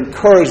he would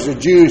encourage the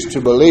Jews to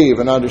believe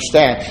and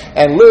understand.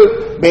 And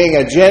Luke, being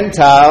a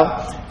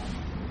Gentile,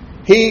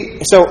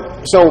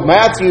 so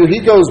Matthew,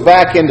 he goes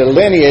back into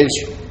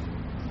lineage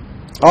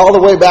all the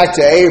way back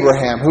to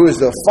Abraham, who is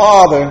the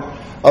father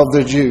of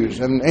the Jews.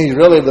 And he's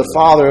really the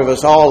father of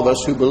all of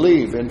us who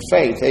believe in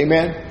faith.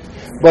 Amen?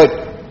 But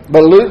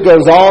Luke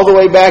goes all the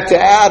way back to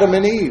Adam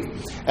and Eve.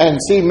 And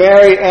see,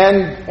 Mary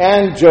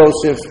and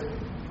Joseph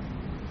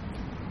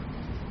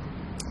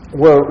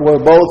were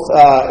both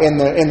in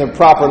the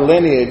proper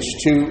lineage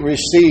to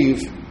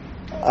receive,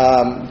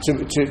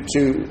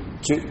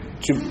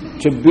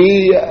 to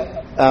be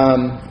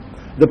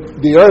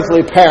the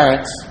earthly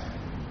parents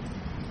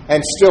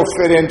and still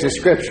fit into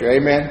Scripture.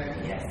 Amen?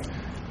 Yes.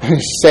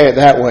 Say it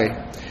that way.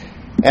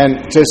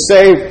 And to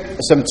save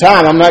some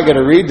time, I'm not going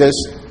to read this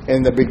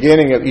in the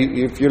beginning of.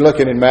 If you're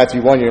looking in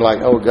Matthew 1, you're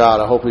like, oh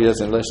God, I hope he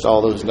doesn't list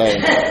all those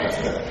names.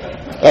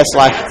 That's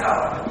like.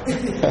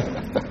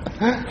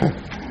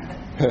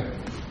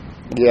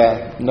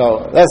 Yeah,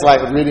 no. That's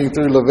like reading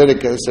through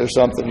Leviticus or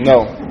something.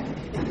 No.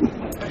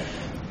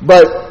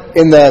 But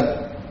in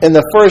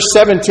the first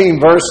 17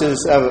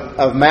 verses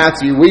of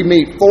Matthew, we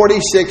meet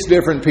 46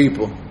 different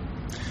people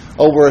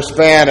over a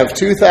span of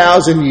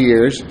 2,000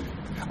 years,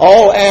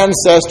 all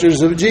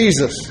ancestors of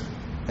Jesus.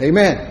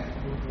 Amen.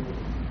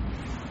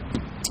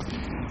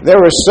 There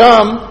were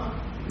some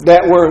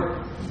that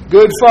were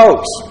good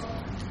folks.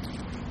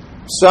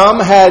 Some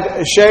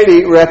had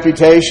shady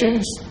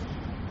reputations.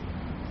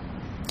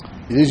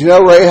 Did you know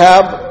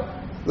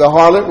Rahab, the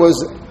harlot,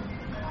 was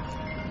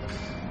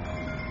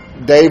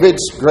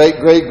David's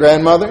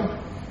great-great-grandmother?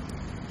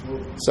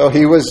 So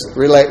she was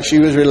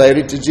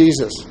related to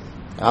Jesus.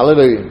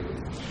 Hallelujah.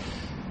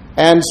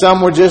 And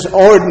some were just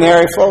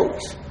ordinary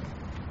folks.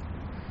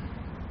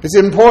 It's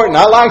important.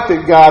 I like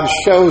that God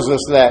shows us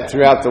that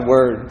throughout the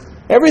Word.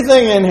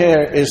 Everything in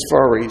here is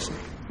for a reason.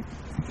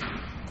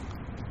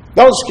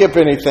 Don't skip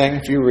anything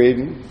if you're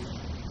reading,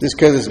 just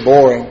because it's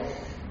boring.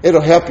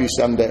 It'll help you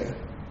someday.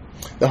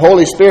 The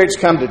Holy Spirit's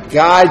come to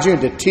guide you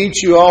and to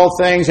teach you all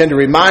things and to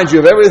remind you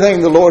of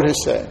everything the Lord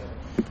has said.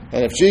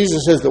 And if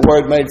Jesus is the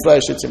Word made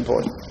flesh, it's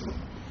important.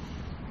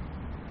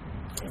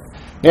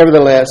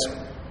 Nevertheless,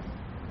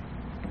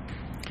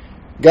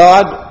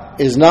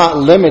 God is not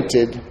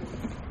limited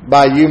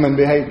by human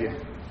behavior.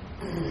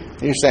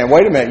 You're saying,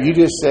 wait a minute, you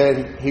just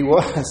said He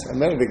was a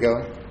minute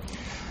ago.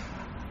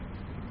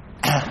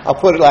 I'll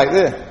put it like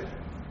this.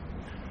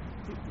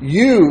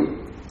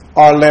 You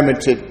are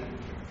limited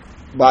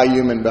by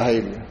human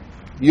behavior.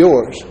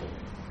 Yours.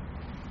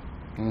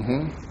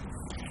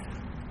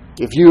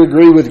 If you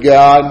agree with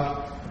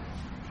God,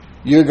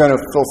 you're going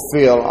to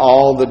fulfill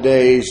all the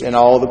days and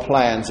all the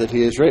plans that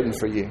He has written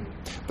for you.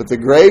 But the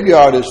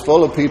graveyard is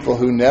full of people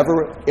who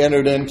never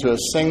entered into a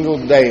single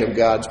day of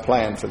God's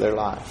plan for their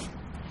life.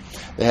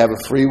 They have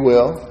a free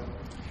will,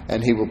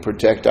 and He will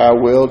protect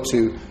our will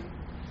to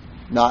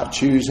not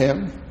choose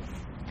Him.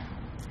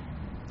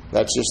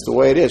 That's just the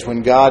way it is.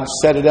 When God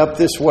set it up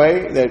this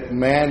way, that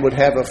man would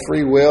have a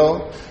free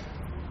will,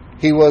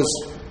 He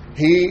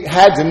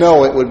had to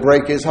know it would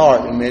break His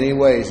heart in many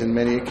ways, in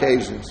many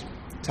occasions,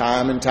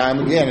 time and time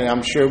again, and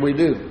I'm sure we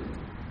do.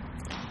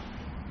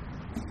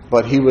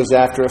 But He was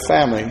after a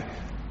family,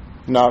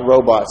 not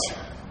robots.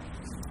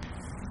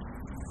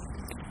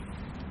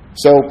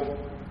 So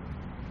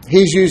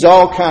He's used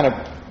all kind of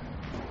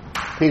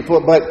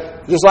people,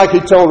 but just like He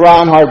told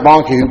Reinhard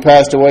Bonnke, who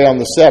passed away on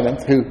the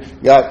 7th, who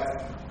got,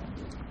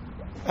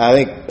 I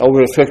think,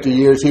 over the 50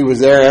 years he was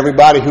there,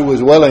 everybody who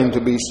was willing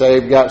to be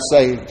saved got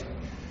saved.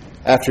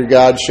 After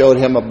God showed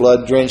him a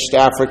blood-drenched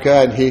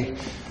Africa, and he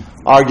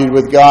argued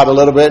with God a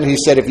little bit, and he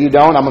said, if you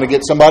don't, I'm going to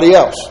get somebody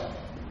else.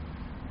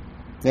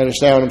 You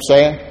understand what I'm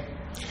saying?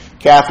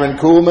 Catherine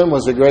Kuhlman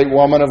was a great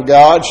woman of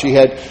God. She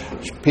had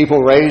people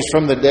raised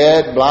from the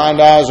dead, blind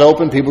eyes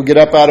open, people get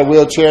up out of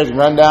wheelchairs and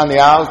run down the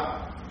aisles.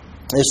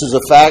 This is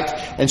a fact.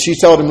 And she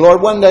told him,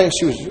 Lord, one day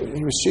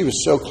she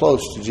was so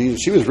close to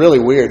Jesus. She was really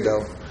weird,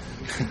 though.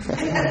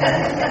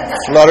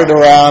 Fluttered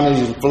around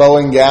in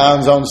flowing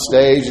gowns on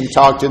stage and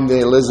talked in the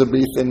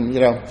Elizabethan,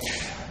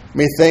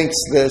 methinks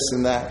this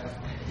and that.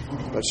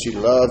 But she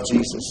loved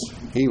Jesus.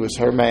 He was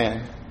her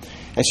man.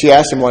 And she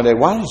asked him one day,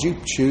 why did you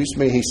choose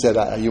me? He said,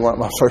 you weren't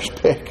my first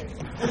pick.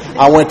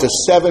 I went to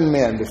 7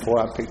 men before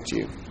I picked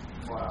you.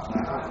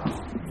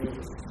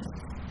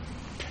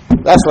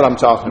 That's what I'm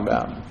talking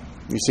about.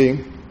 You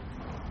see?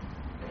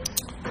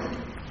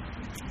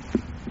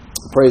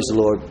 Praise the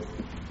Lord.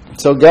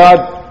 So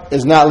God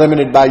is not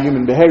limited by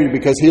human behavior,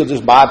 because He'll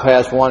just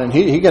bypass one, and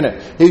He's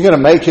gonna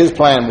make His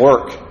plan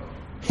work.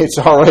 It's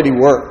already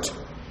worked.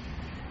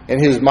 In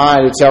His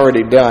mind, it's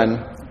already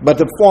done. But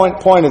the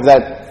point of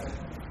that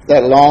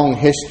long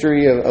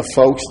history of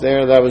folks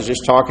there that I was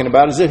just talking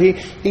about is that He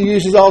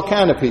uses all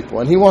kind of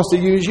people, and He wants to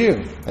use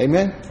you.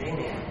 Amen?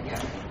 Amen.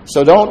 Yeah.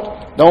 So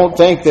don't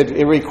think that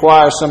it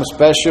requires some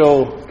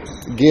special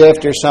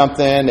gift or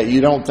something that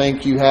you don't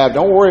think you have.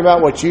 Don't worry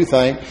about what you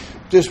think.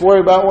 Just worry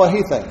about what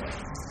He thinks.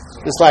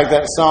 Just like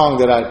that song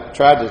that I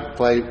tried to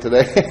play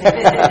today.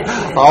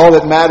 All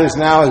that matters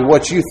now is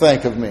what you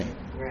think of me.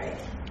 Right.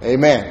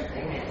 Amen.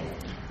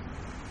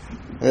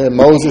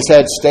 Moses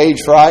had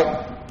stage fright.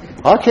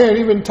 I can't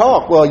even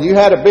talk. Well, you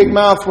had a big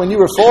mouth when you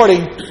were 40. You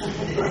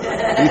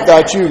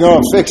thought you were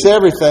going to fix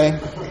everything.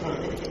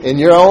 In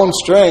your own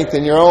strength,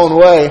 in your own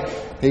way,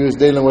 He was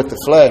dealing with the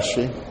flesh.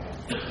 See?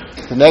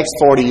 The next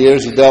 40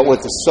 years He dealt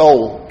with the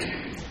soul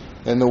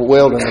in the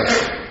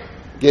wilderness,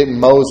 getting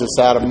Moses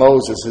out of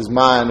Moses, his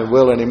mind and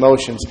will and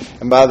emotions.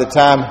 And by the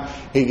time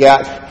he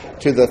got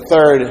to the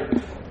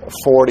third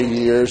 40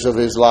 years of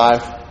his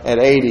life, at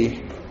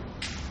 80,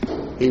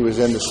 he was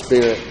in the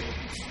Spirit.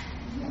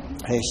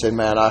 He said,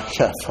 man,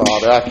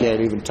 Father, I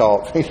can't even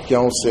talk.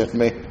 Don't send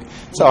me.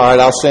 It's all right,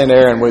 I'll send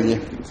Aaron with you.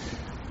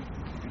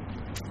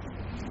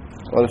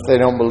 What if they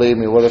don't believe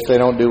me? What if they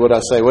don't do what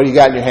I say? What do you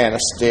got in your hand? A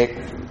stick.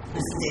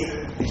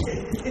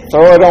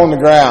 Throw it on the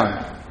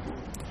ground.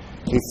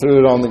 He threw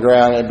it on the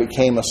ground and it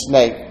became a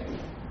snake.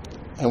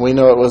 And we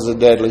know it was a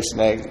deadly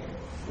snake.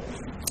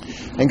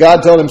 And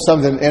God told him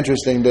something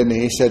interesting, didn't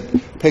He? He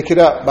said, pick it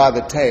up by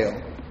the tail.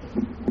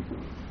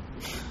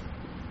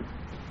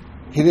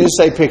 He didn't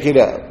say pick it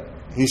up.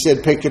 He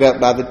said pick it up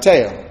by the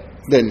tail,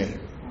 didn't He?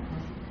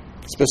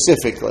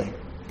 Specifically.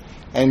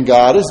 And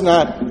God is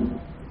not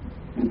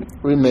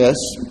remiss.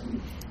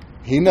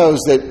 He knows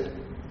that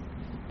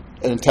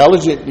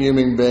intelligent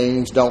human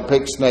beings don't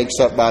pick snakes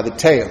up by the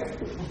tail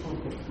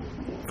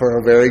for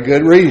a very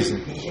good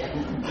reason. He's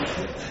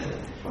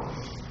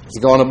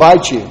going to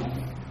bite you.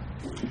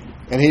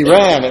 And he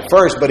ran at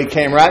first, but he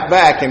came right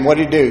back, and what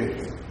did he do?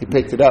 He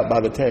picked it up by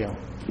the tail.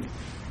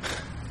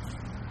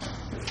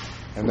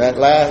 And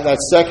that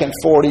second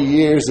 40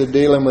 years of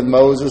dealing with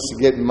Moses,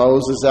 getting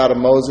Moses out of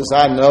Moses,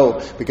 I know,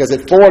 because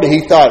at 40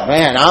 he thought,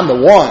 man, I'm the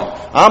one.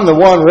 I'm the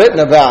one written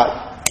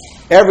about.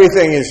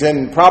 Everything is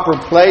in proper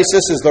place.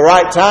 This is the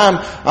right time.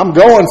 I'm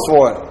going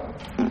for it.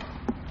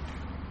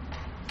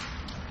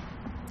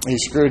 He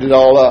screwed it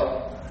all up.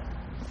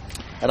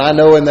 And I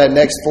know in that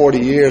next 40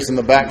 years in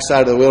the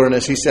backside of the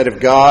wilderness, he said, if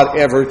God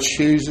ever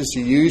chooses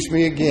to use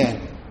me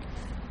again,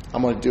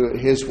 I'm going to do it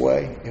His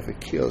way if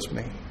it kills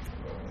me.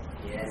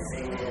 Yes,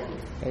 amen.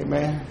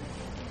 Amen.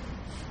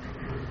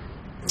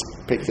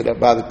 Picked it up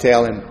by the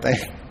tail, and thank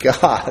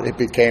God it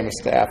became a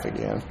staff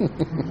again.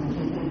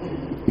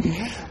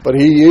 But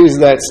He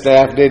used that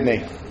staff, didn't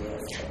He,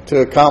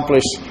 to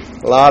accomplish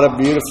a lot of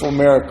beautiful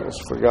miracles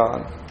for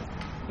God.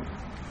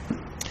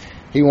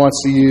 He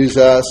wants to use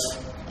us,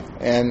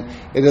 and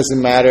it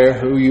doesn't matter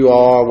who you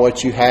are,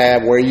 what you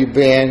have, where you've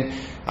been.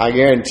 I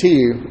guarantee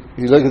you,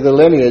 you look at the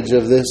lineage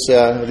of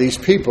these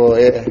people,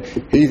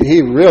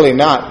 he really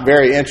not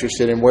very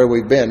interested in where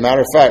we've been.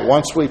 Matter of fact,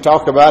 once we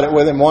talk about it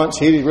with him once,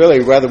 he'd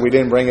really rather we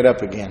didn't bring it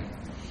up again.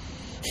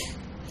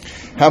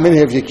 How many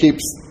of you keep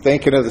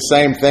thinking of the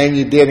same thing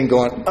you did and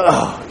going,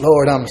 oh,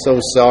 Lord, I'm so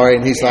sorry.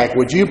 And He's like,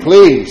 would you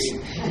please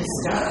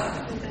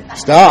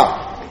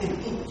stop?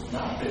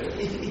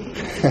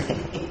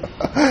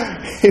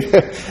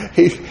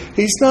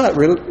 He's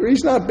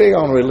not big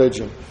on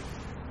religion.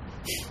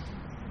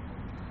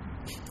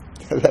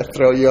 Did that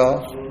throw you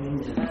off?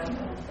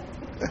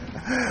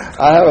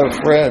 I have a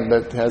friend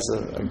that has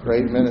a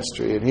great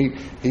ministry, and he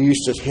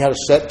had a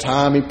set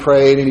time. He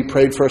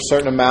prayed for a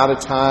certain amount of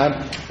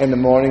time in the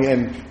morning,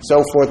 and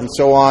so forth and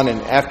so on.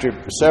 And after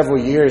several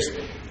years,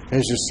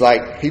 it's just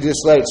like he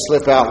just let it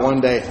slip out one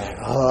day.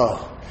 Like,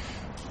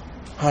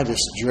 I'm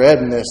just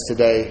dreading this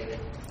today.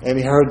 And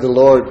he heard the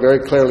Lord very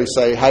clearly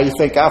say, "How do you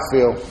think I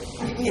feel?"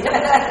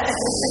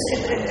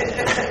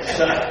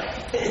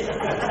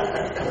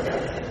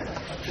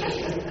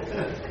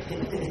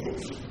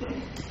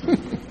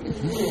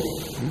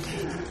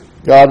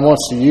 God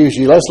wants to use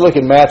you. Let's look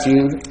at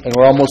Matthew, and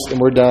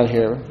we're done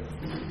here.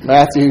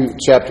 Matthew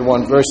chapter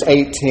 1, verse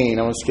 18.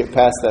 I want to skip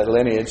past that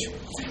lineage.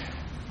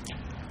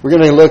 We're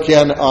going to look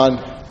in on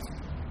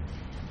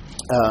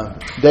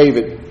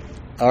David.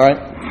 All right?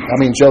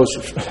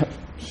 Joseph.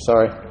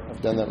 Sorry,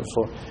 I've done that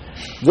before.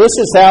 This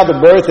is how the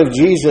birth of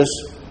Jesus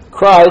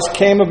Christ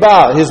came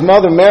about. His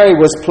mother Mary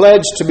was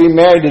pledged to be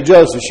married to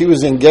Joseph. She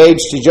was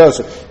engaged to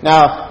Joseph.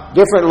 Now,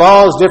 different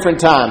laws, different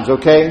times,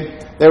 okay?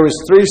 There was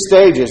 3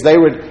 stages.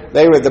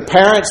 The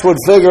parents would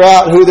figure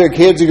out who their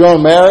kids are going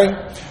to marry.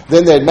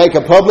 Then they'd make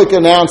a public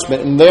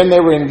announcement, and then they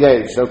were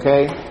engaged,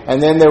 okay?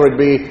 And then there would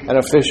be an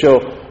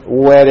official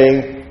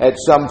wedding at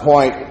some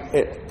point,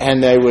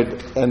 and they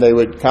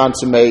would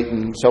consummate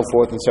and so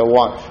forth and so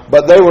on.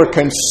 But they were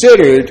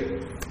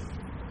considered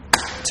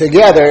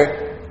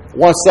together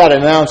once that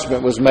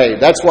announcement was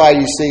made. That's why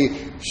you see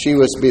she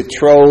was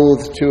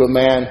betrothed to a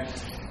man.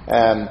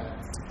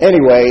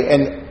 Anyway,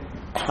 and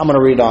I'm going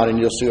to read on and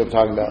you'll see what I'm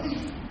talking about.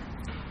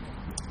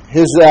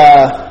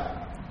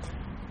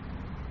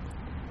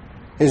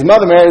 His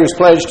mother Mary was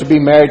pledged to be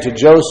married to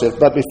Joseph,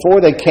 but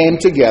before they came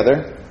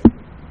together,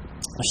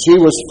 she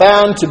was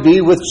found to be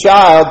with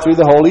child through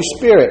the Holy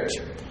Spirit.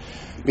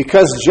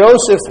 Because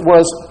Joseph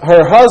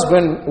her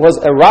husband was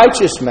a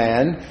righteous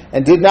man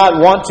and did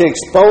not want to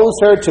expose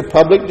her to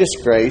public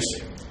disgrace,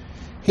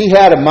 he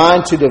had a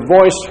mind to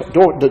divorce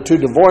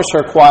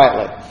her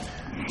quietly.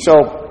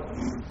 So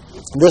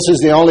this is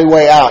the only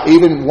way out.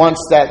 Even once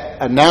that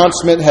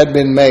announcement had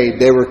been made,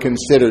 they were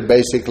considered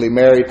basically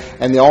married,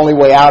 and the only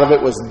way out of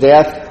it was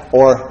death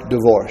or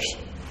divorce.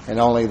 And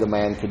only the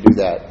man could do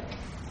that.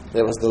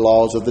 That was the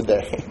laws of the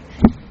day.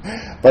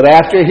 But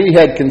after he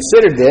had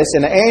considered this,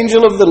 an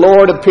angel of the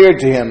Lord appeared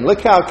to him.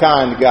 Look how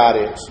kind God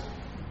is.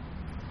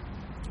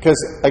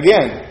 Because,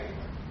 again,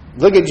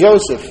 look at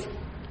Joseph.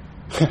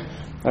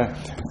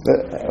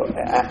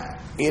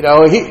 She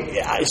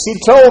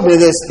told me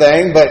this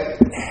thing, but,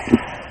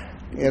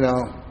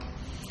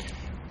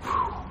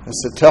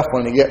 it's a tough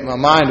one to get my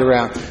mind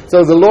around.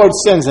 So the Lord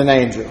sends an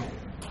angel.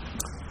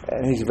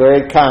 And he's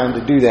very kind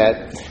to do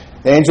that.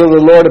 The angel of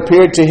the Lord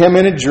appeared to him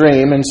in a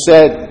dream and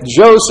said,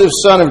 "Joseph,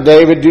 son of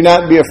David, do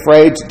not be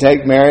afraid to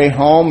take Mary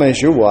home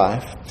as your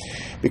wife,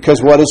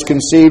 because what is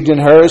conceived in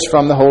her is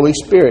from the Holy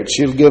Spirit.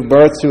 She'll give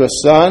birth to a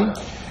son,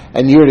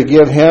 and you are to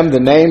give him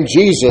the name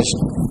Jesus,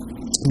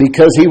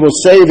 because he will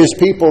save his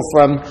people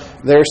from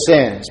their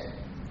sins."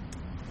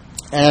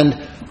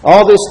 And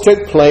all this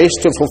took place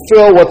to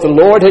fulfill what the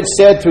Lord had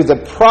said through the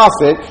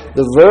prophet,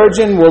 "The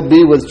virgin will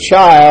be with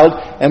child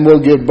and will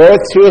give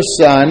birth to a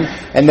son,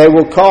 and they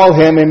will call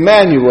him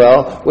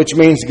Emmanuel," which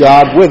means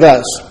God with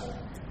us.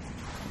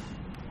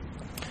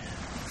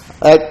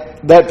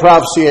 That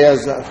prophecy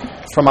is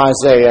from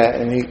Isaiah,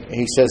 and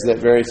he says that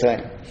very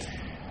thing.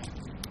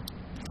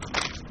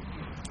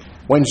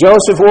 When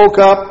Joseph woke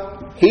up,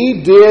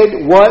 he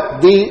did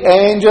what the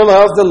angel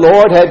of the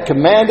Lord had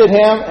commanded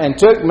him and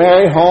took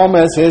Mary home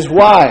as his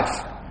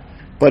wife.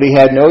 But he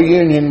had no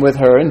union with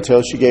her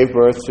until she gave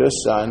birth to a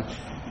son,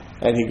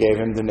 and he gave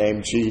him the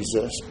name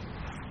Jesus.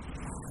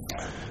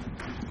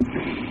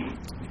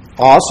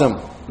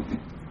 Awesome.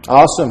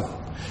 Awesome.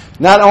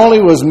 Not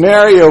only was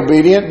Mary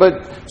obedient,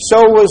 but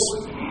so was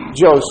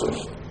Joseph.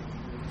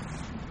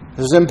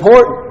 This is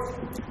important,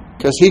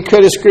 because he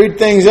could have screwed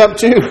things up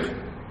too.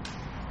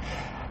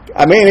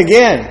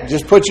 Again,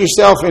 just put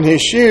yourself in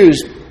his shoes.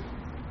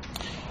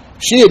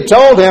 She had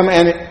told him,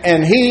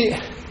 and he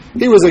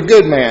was a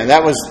good man.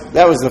 That was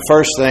the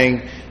first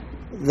thing.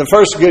 The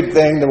first good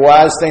thing, the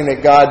wise thing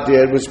that God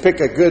did was pick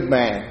a good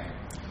man.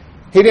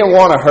 He didn't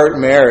want to hurt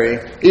Mary,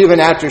 even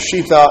after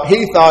he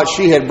thought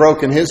she had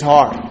broken his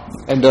heart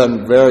and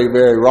done very,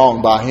 very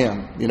wrong by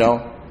him,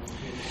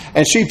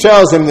 And she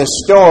tells him this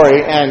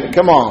story, and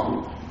come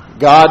on,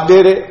 God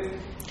did it.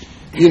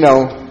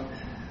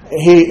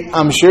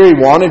 I'm sure he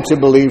wanted to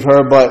believe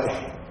her, but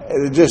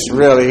just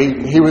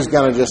really, he was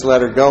going to just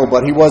let her go,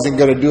 but he wasn't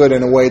going to do it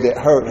in a way that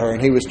hurt her,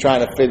 and he was trying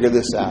to figure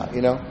this out,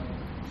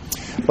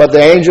 But the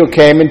angel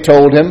came and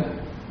told him,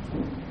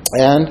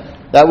 and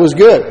that was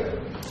good,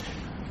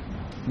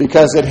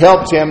 because it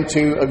helped him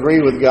to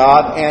agree with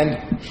God, and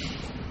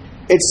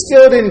it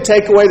still didn't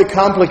take away the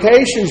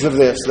complications of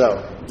this,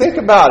 though. Think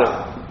about it.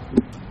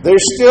 They're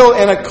still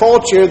in a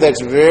culture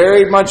that's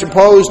very much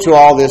opposed to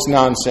all this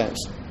nonsense.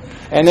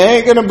 And they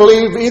ain't going to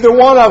believe either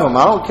one of them.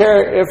 I don't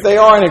care if they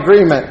are in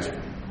agreement.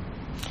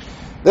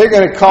 They're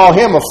going to call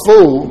him a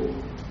fool.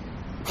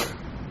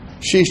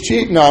 She's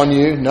cheating on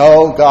you.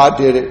 No, God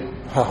did it.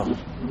 Oh,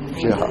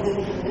 God.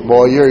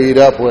 boy, you're eat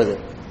up with it.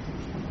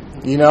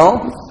 You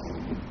know?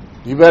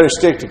 You better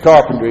stick to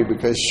carpentry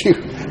because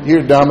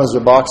you're dumb as a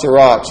box of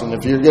rocks. And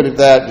if you're good at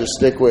that, just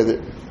stick with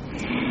it.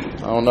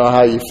 I don't know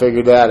how you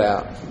figured that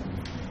out.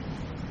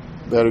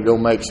 Better go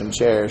make some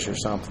chairs or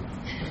something.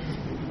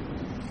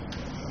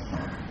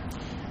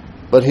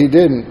 But he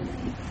didn't.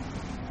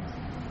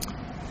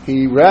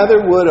 He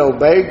rather would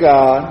obey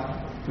God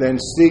than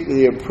seek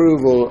the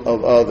approval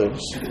of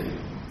others.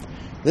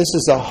 This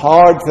is a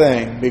hard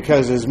thing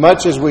because as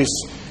much as we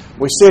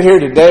sit here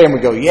today and we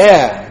go,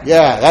 yeah,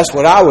 that's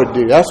what I would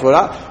do. That's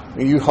what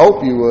you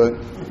hope you would.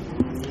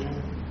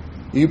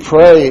 You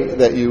pray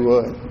that you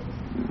would.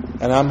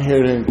 And I'm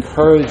here to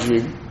encourage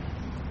you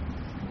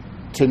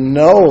to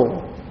know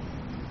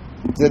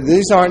that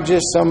these aren't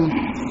just some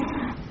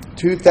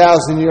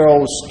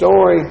 2,000-year-old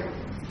story.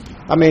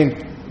 I mean,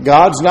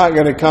 God's not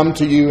going to come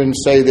to you and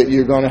say that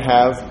you're going to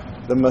have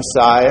the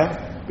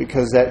Messiah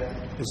because that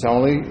is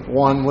only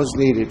one was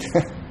needed.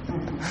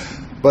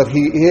 But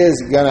He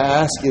is going to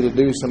ask you to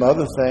do some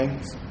other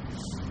things.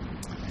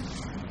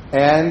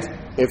 And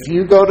if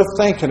you go to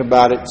thinking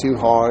about it too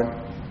hard,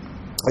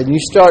 and you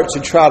start to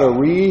try to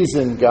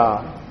reason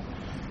God,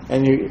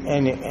 and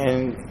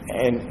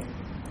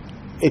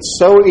it's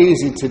so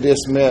easy to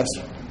dismiss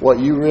what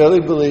you really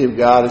believe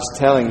God is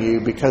telling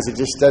you because it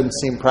just doesn't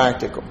seem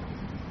practical.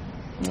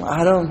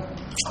 I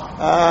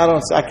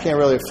can't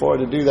really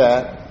afford to do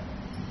that.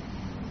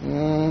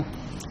 No,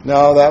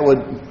 that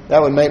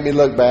would make me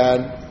look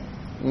bad.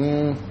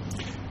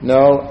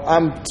 No,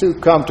 I'm too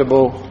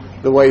comfortable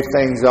the way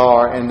things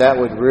are, and that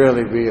would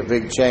really be a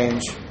big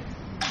change.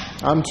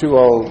 I'm too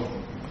old.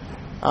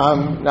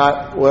 I'm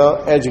not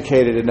well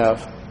educated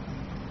enough.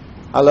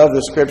 I love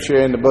the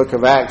scripture in the book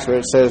of Acts where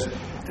it says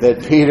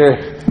that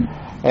Peter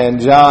and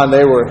John,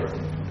 they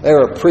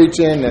were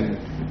preaching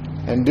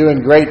and doing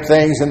great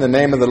things in the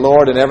name of the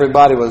Lord, and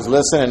everybody was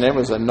listening, and it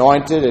was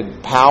anointed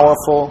and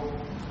powerful.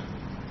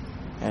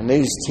 And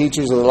these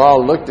teachers of the law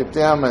looked at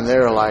them, and they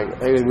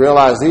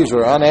realized these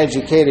were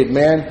uneducated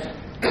men,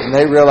 and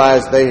they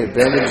realized they had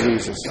been to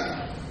Jesus.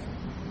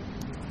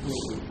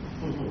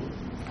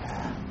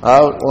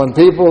 When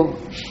people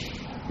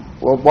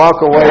will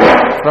walk away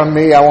from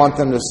me, I want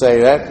them to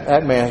say,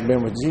 that man's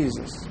been with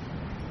Jesus.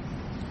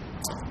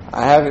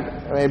 I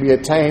haven't maybe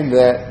attained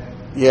that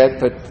yet,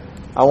 but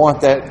I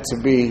want that to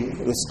be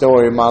the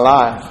story of my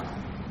life.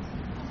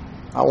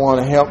 I want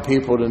to help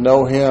people to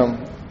know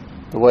Him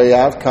the way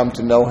I've come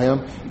to know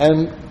Him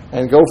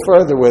and go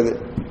further with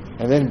it.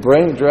 And then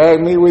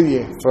drag me with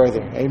you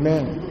further.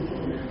 Amen.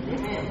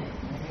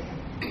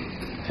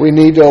 We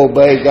need to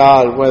obey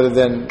God rather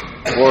than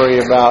worry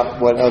about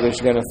what others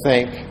are going to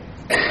think.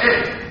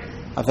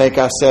 I think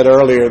I said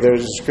earlier,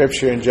 there's a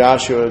scripture in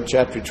Joshua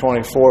chapter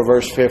 24,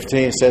 verse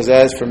 15. It says,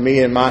 "As for me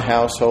and my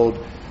household,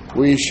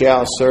 we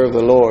shall serve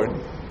the Lord."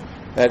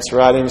 That's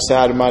right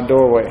inside of my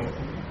doorway.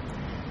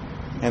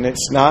 And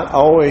it's not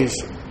always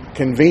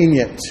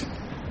convenient.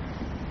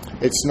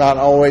 It's not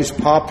always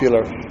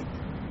popular.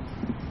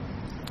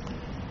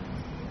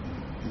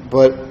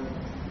 But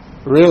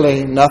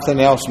really, nothing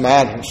else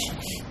matters.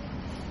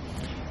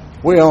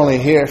 We're only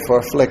here for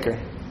a flicker.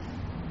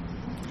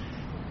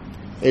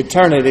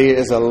 Eternity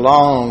is a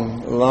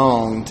long,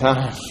 long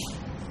time.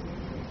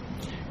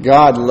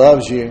 God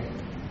loves you.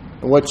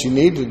 And what you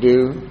need to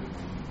do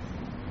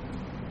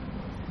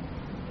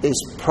is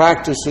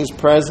practice His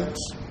presence.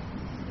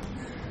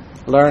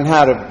 Learn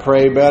how to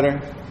pray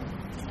better.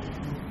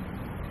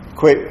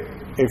 Quit.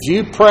 If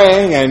you're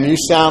praying and you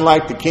sound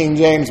like the King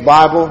James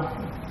Bible,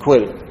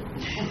 quit it.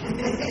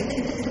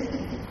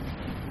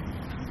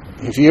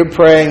 If you're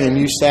praying and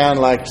you sound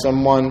like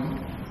someone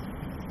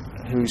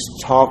who's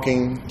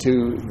talking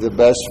to the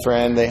best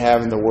friend they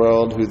have in the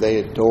world, who they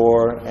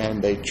adore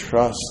and they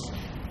trust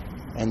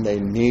and they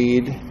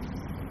need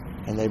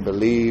and they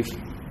believe,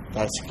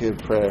 that's a good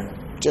prayer.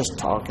 Just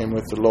talking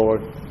with the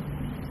Lord.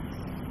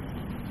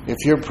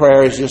 If your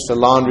prayer is just a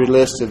laundry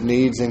list of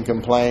needs and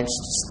complaints,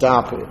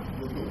 stop it.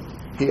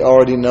 He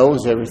already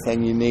knows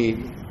everything you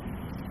need.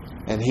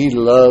 And He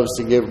loves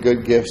to give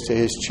good gifts to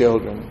His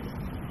children.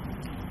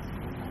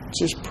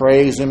 Just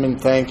praise Him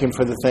and thank Him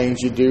for the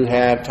things you do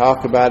have.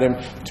 Talk about Him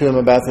to Him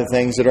about the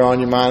things that are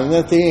on your mind. And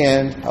at the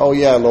end, oh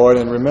yeah, Lord,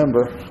 and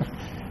remember,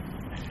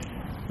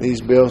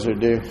 these bills are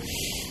due.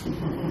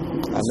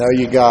 I know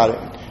you got it.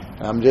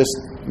 And I'm just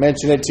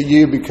mentioning it to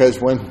you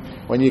because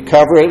when you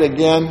cover it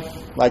again,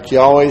 like you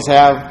always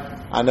have,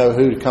 I know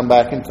who to come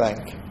back and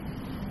thank.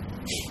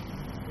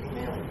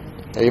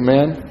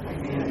 Amen.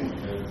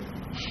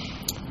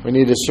 We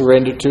need to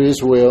surrender to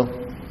His will.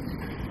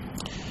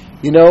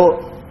 You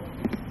know,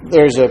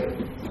 there's a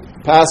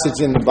passage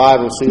in the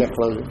Bible. See that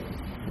closing?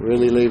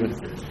 Really leaving.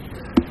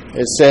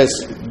 It says,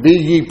 "Be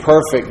ye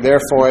perfect,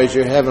 therefore as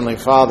your heavenly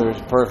Father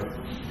is perfect."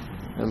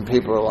 And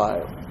people are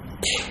like,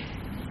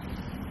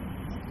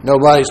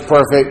 nobody's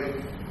perfect.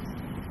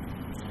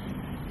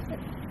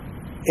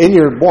 In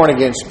your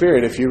born-again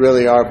spirit, if you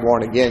really are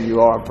born again, you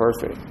are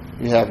perfect.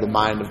 You have the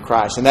mind of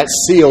Christ. And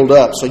that's sealed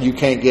up so you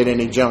can't get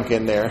any junk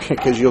in there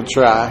because you'll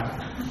try.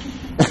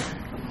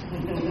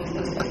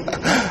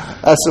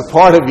 That's a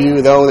part of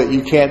you, though, that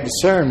you can't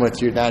discern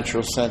with your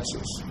natural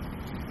senses.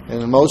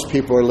 And most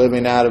people are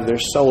living out of their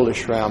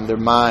soulish realm, their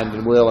mind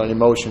and will and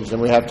emotions.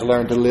 And we have to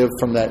learn to live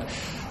from that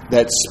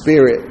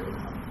spirit.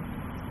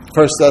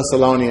 1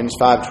 Thessalonians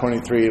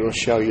 5:23 will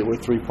show you we're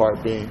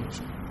three-part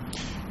beings.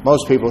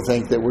 Most people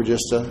think that we're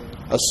just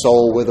a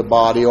soul with a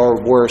body,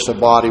 or worse, a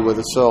body with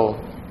a soul.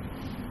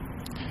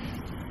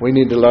 We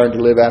need to learn to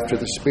live after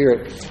the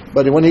Spirit.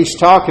 But when he's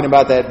talking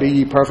about that, be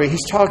ye perfect,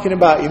 he's talking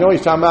about, you know what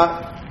he's talking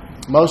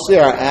about? Mostly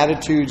our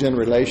attitudes and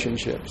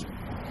relationships.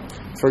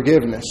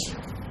 Forgiveness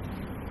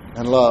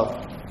and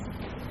love.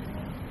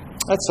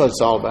 That's what it's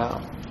all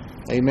about.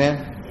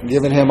 Amen?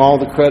 Giving him all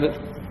the credit.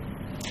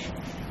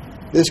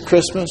 This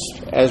Christmas,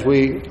 as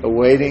we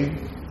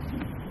awaiting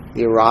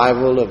the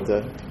arrival of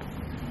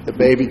the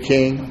baby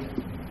king,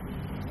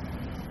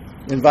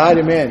 invite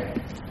him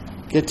in.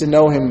 Get to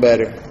know him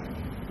better.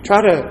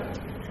 Try to,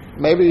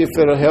 maybe if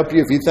it'll help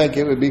you, if you think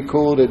it would be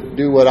cool to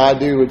do what I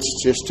do,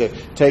 it's just to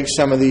take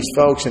some of these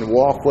folks and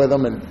walk with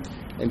them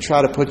and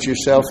try to put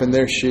yourself in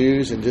their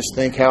shoes and just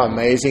think how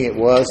amazing it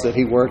was that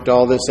he worked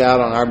all this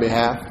out on our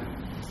behalf.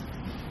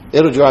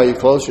 It'll draw you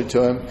closer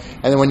to him.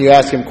 And then when you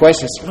ask him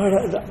questions,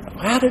 Lord,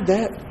 how did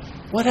that,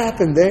 what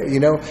happened there? You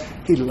know,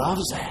 he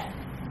loves that.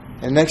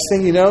 And next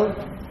thing you know,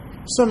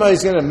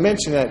 somebody's going to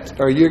mention it,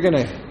 or you're going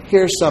to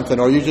hear something,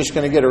 or you're just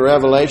going to get a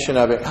revelation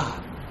of it.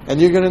 And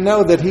you're going to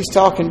know that he's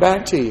talking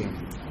back to you.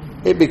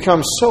 It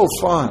becomes so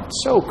fun,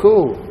 so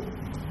cool.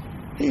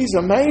 He's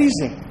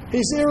amazing.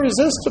 He's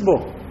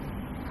irresistible.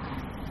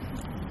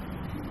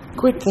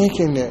 Quit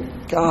thinking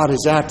that God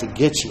is out to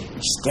get you.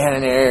 He's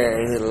standing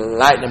there in a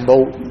lightning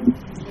bolt.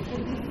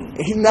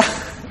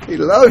 He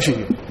loves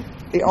you.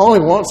 He only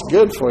wants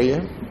good for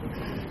you.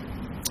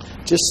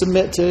 Just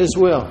submit to his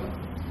will.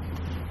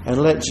 And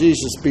let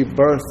Jesus be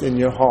birthed in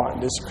your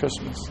heart this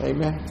Christmas.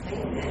 Amen.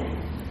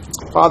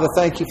 Father,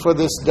 thank you for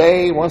this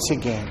day once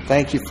again.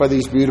 Thank you for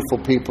these beautiful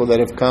people that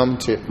have come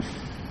to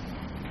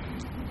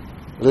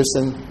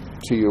listen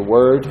to your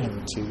word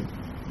and to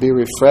be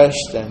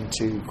refreshed and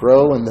to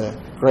grow in the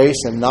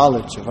grace and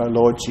knowledge of our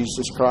Lord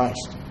Jesus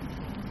Christ.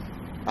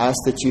 I ask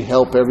that you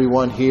help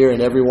everyone here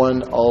and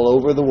everyone all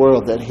over the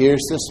world that hears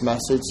this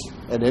message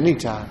at any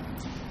time.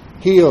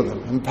 Heal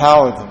them,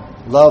 empower them,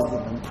 love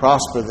them, and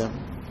prosper them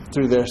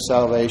through their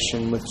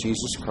salvation with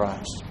Jesus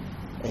Christ.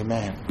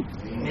 Amen.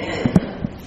 Amen.